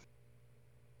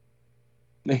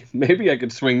 maybe I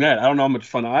could swing that. I don't know how much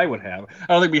fun I would have.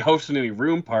 I don't think we'll be hosting any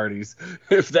room parties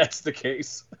if that's the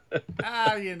case.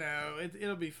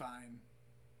 It'll be fine.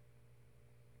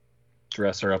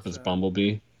 Dress her up as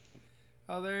Bumblebee.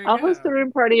 Oh, there you I'll go. host the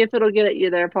room party if it'll get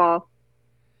you there, Paul.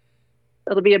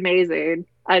 It'll be amazing.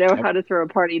 I know how to throw a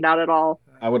party, not at all.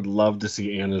 I would love to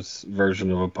see Anna's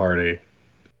version of a party.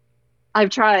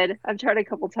 I've tried a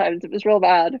couple times. It was real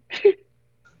bad.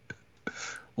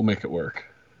 We'll make it work.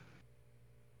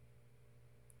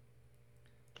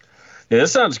 Yeah,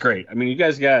 this sounds great. I mean, you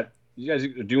guys are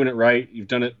doing it right. You've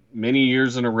done it many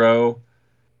years in a row.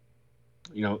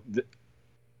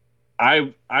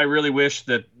 I really wish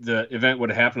that the event would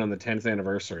have happened on the 10th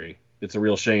anniversary. It's a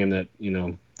real shame that,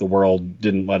 the world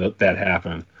didn't let that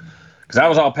happen. Because I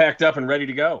was all packed up and ready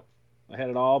to go. I had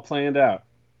it all planned out.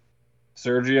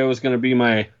 Sergio was going to be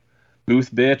my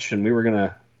booth bitch, and we were going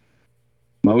to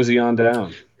mosey on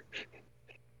down.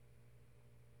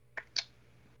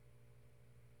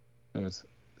 It's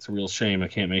a real shame I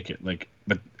can't make it.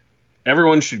 But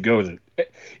everyone should go.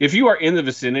 If you are in the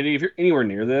vicinity, if you're anywhere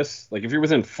near this, if you're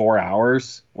within 4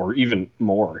 hours or even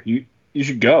more, you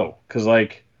should go. Because a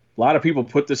lot of people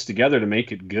put this together to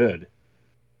make it good.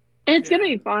 And it's going to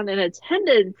be fun, and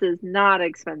attendance is not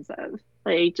expensive.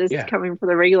 Coming for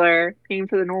the regular, paying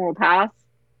for the normal pass.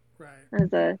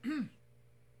 Right.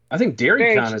 I think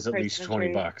DairyCon is at least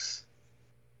 $20.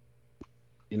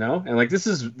 And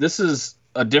this is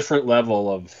a different level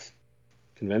of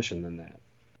convention than that.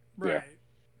 Right. Yeah.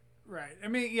 Right. I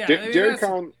mean, yeah.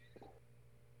 DairyCon.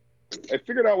 I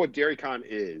figured out what DairyCon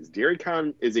is.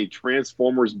 DairyCon is a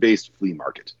Transformers-based flea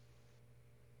market.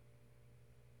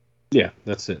 Yeah,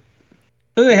 that's it.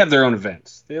 They have their own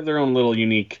events. They have their own little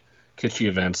unique, kitschy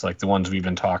events like the ones we've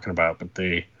been talking about, but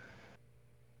they're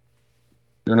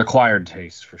an acquired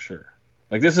taste for sure.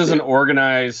 This is an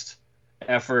organized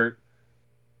effort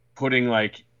putting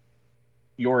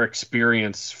your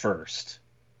experience first,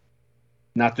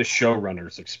 not the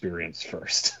showrunner's experience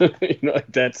first.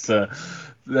 That's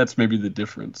maybe the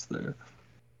difference there.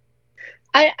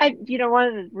 One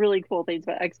of the really cool things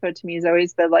about Expo to me has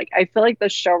always been I feel like the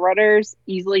showrunners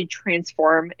easily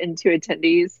transform into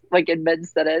attendees in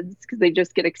mid-sentence because they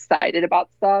just get excited about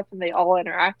stuff and they all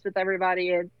interact with everybody,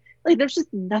 and there's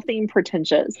just nothing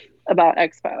pretentious about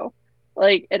Expo.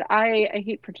 And I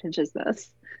hate pretentiousness,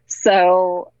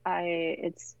 so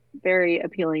it's very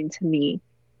appealing to me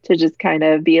to just kind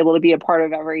of be able to be a part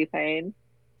of everything.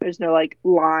 There's no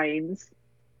lines.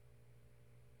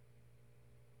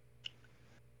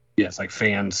 Yes,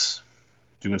 fans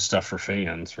doing stuff for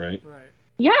fans, right? Right.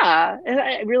 Yeah, and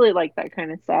I really like that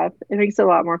kind of stuff. It makes it a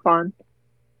lot more fun.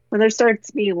 When there starts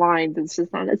being lines, it's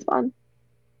just not as fun.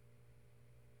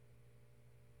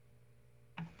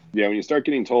 Yeah, when you start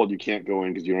getting told you can't go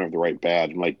in because you don't have the right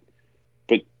badge, I'm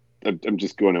but I'm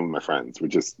just going in with my friends.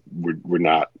 We're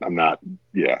not. I'm not.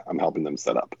 Yeah, I'm helping them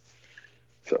set up.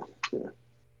 So yeah.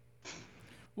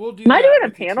 We'll do. Am I doing a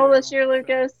panel this year,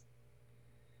 Lucas?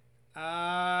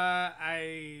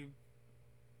 I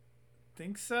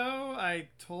think so. I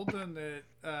told them that.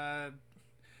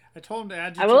 I told them to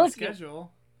add you to the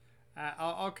schedule.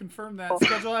 I'll confirm that.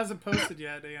 Schedule hasn't posted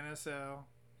yet, Anna. So,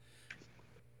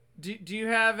 do you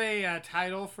have a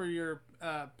title for your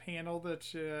panel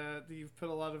that you've put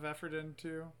a lot of effort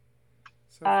into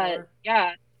so far?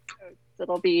 Yeah,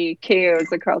 it'll be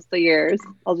KOs across the years.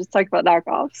 I'll just talk about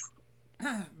knockoffs.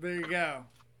 There you go.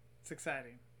 It's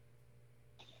exciting.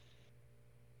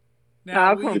 Now,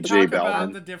 I'll will come you with talk J about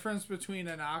Balvin. the difference between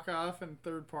a knockoff and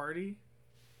third party?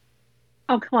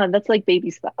 Oh, come on. That's like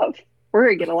baby stuff. We're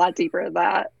going to get a lot deeper in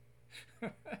that.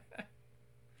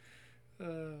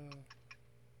 We're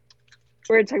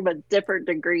going to talk about different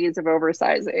degrees of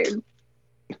oversizing.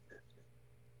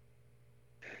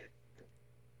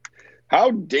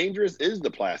 How dangerous is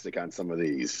the plastic on some of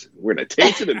these? We're going to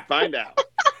taste it and find out.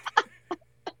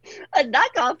 A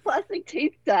knockoff plastic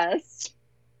taste test.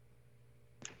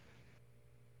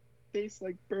 Tastes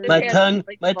like burn.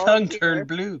 My tongue turned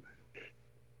blue.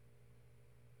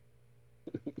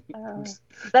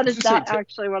 That is not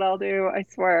actually what I'll do, I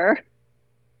swear.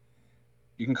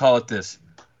 You can call it this: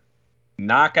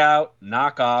 knockout,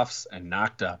 knockoffs, and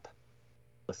knocked up.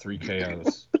 The 3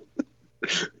 KOs.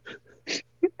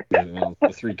 The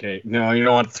 3K. No, you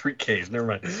don't want 3 Ks. Never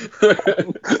mind.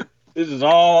 This is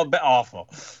all awful.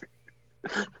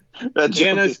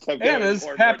 Anna's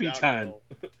happy time.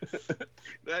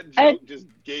 That joke just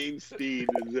gained speed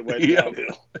as it went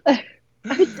downhill. I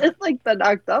did like the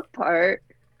knocked up part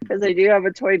because I do have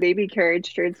a toy baby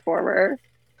carriage transformer.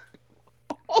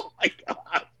 Oh my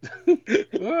god!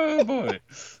 Oh boy!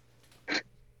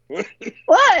 What?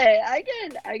 I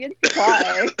can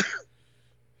try.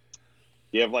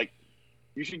 You have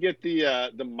you should get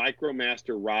the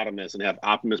Micromaster Rodimus and have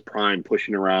Optimus Prime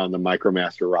pushing around the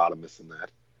Micromaster Rodimus in that.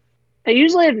 I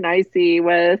usually have an IC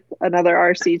with another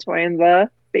RC toy in the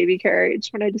baby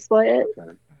carriage when I display it.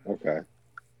 Okay.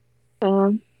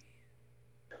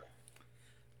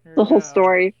 The whole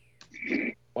story.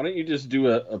 Why don't you just do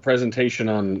a presentation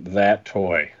on that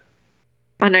toy?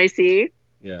 On IC?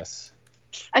 Yes.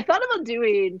 I thought about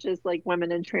doing just like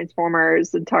women in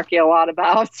Transformers and talking a lot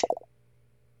about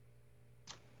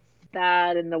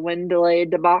that and the Windblade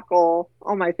debacle.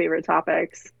 All my favorite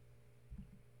topics.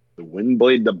 The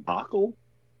Windblade debacle?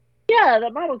 Yeah,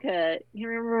 that model kit. You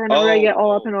remember whenever I get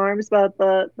all up in arms about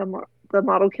the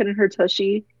model kit and her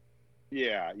tushy?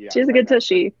 Yeah. She has a good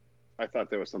tushy. I thought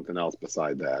there was something else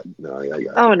beside that. No, I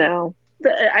got Oh, no.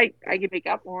 I can make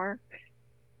up more.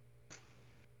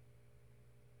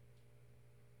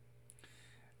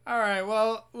 All right.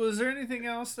 Well, was there anything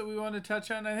else that we want to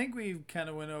touch on? I think we kind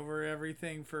of went over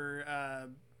everything for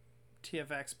TF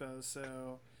Expo.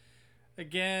 So,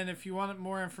 again, if you want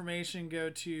more information,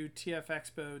 go to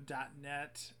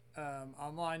tfexpo.net.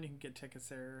 Online, you can get tickets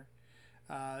there.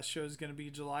 Show is going to be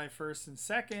July 1st and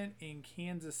 2nd in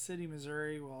Kansas City,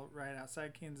 Missouri. Well, right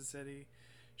outside Kansas City.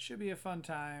 Should be a fun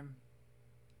time.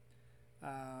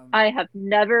 I have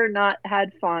never not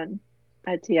had fun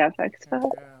at TF Expo.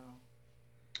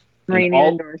 Rainy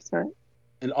endorsement.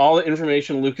 And all the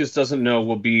information Lucas doesn't know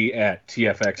will be at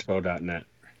tfexpo.net.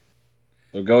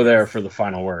 So go there for the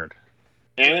final word.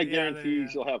 Anna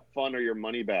guarantees you'll have fun or your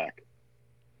money back.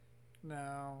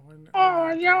 No.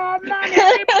 Oh, your money back!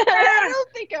 I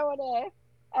don't think I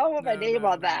want my name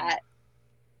on that.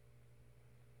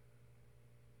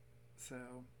 So.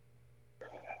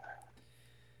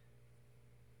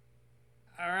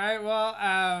 All right, well,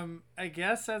 I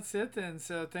guess that's it then.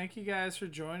 So thank you guys for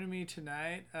joining me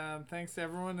tonight. Thanks to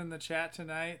everyone in the chat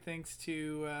tonight. Thanks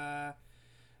to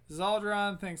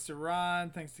Zaldron. Thanks to Ron.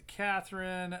 Thanks to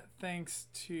Catherine. Thanks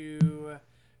to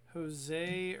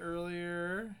Jose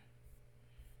earlier.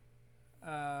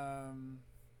 And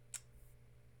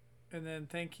then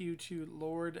thank you to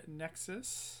Lord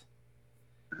Nexus.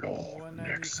 Lord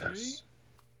Nexus.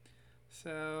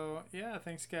 So, yeah,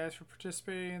 thanks, guys, for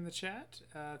participating in the chat.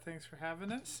 Thanks for having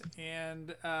us.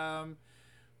 And I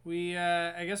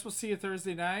guess we'll see you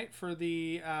Thursday night for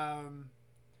the, I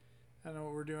don't know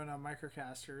what we're doing on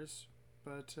Microcasters,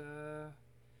 but,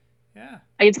 yeah.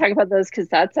 I can talk about those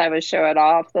cassettes I was showing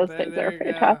off. Those things are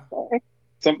fantastic.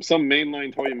 Some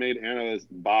mainline toy you made Anna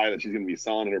buy that she's going to be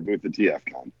selling at her booth at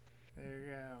TFCon. There you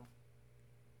go.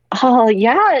 Oh,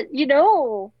 yeah, I'm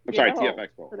sorry, TF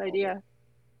Expo. Good idea.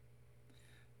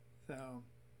 So, all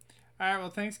right. Well,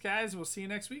 thanks, guys. We'll see you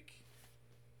next week.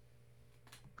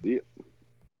 Yeah.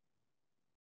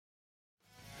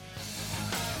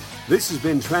 This has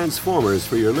been Transformers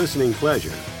for your listening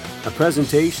pleasure, a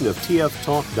presentation of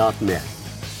tftalk.net.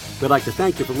 We'd like to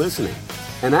thank you for listening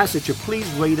and ask that you please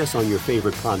rate us on your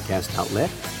favorite podcast outlet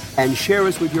and share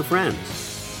us with your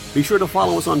friends. Be sure to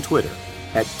follow us on Twitter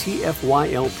at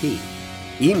TFYLP.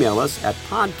 Email us at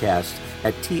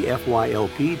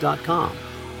podcast@tfylp.com.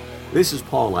 This is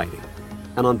Paul Lighting,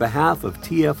 and on behalf of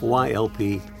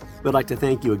TFYLP, we'd like to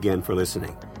thank you again for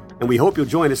listening, and we hope you'll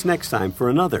join us next time for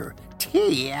another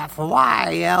TFYLP.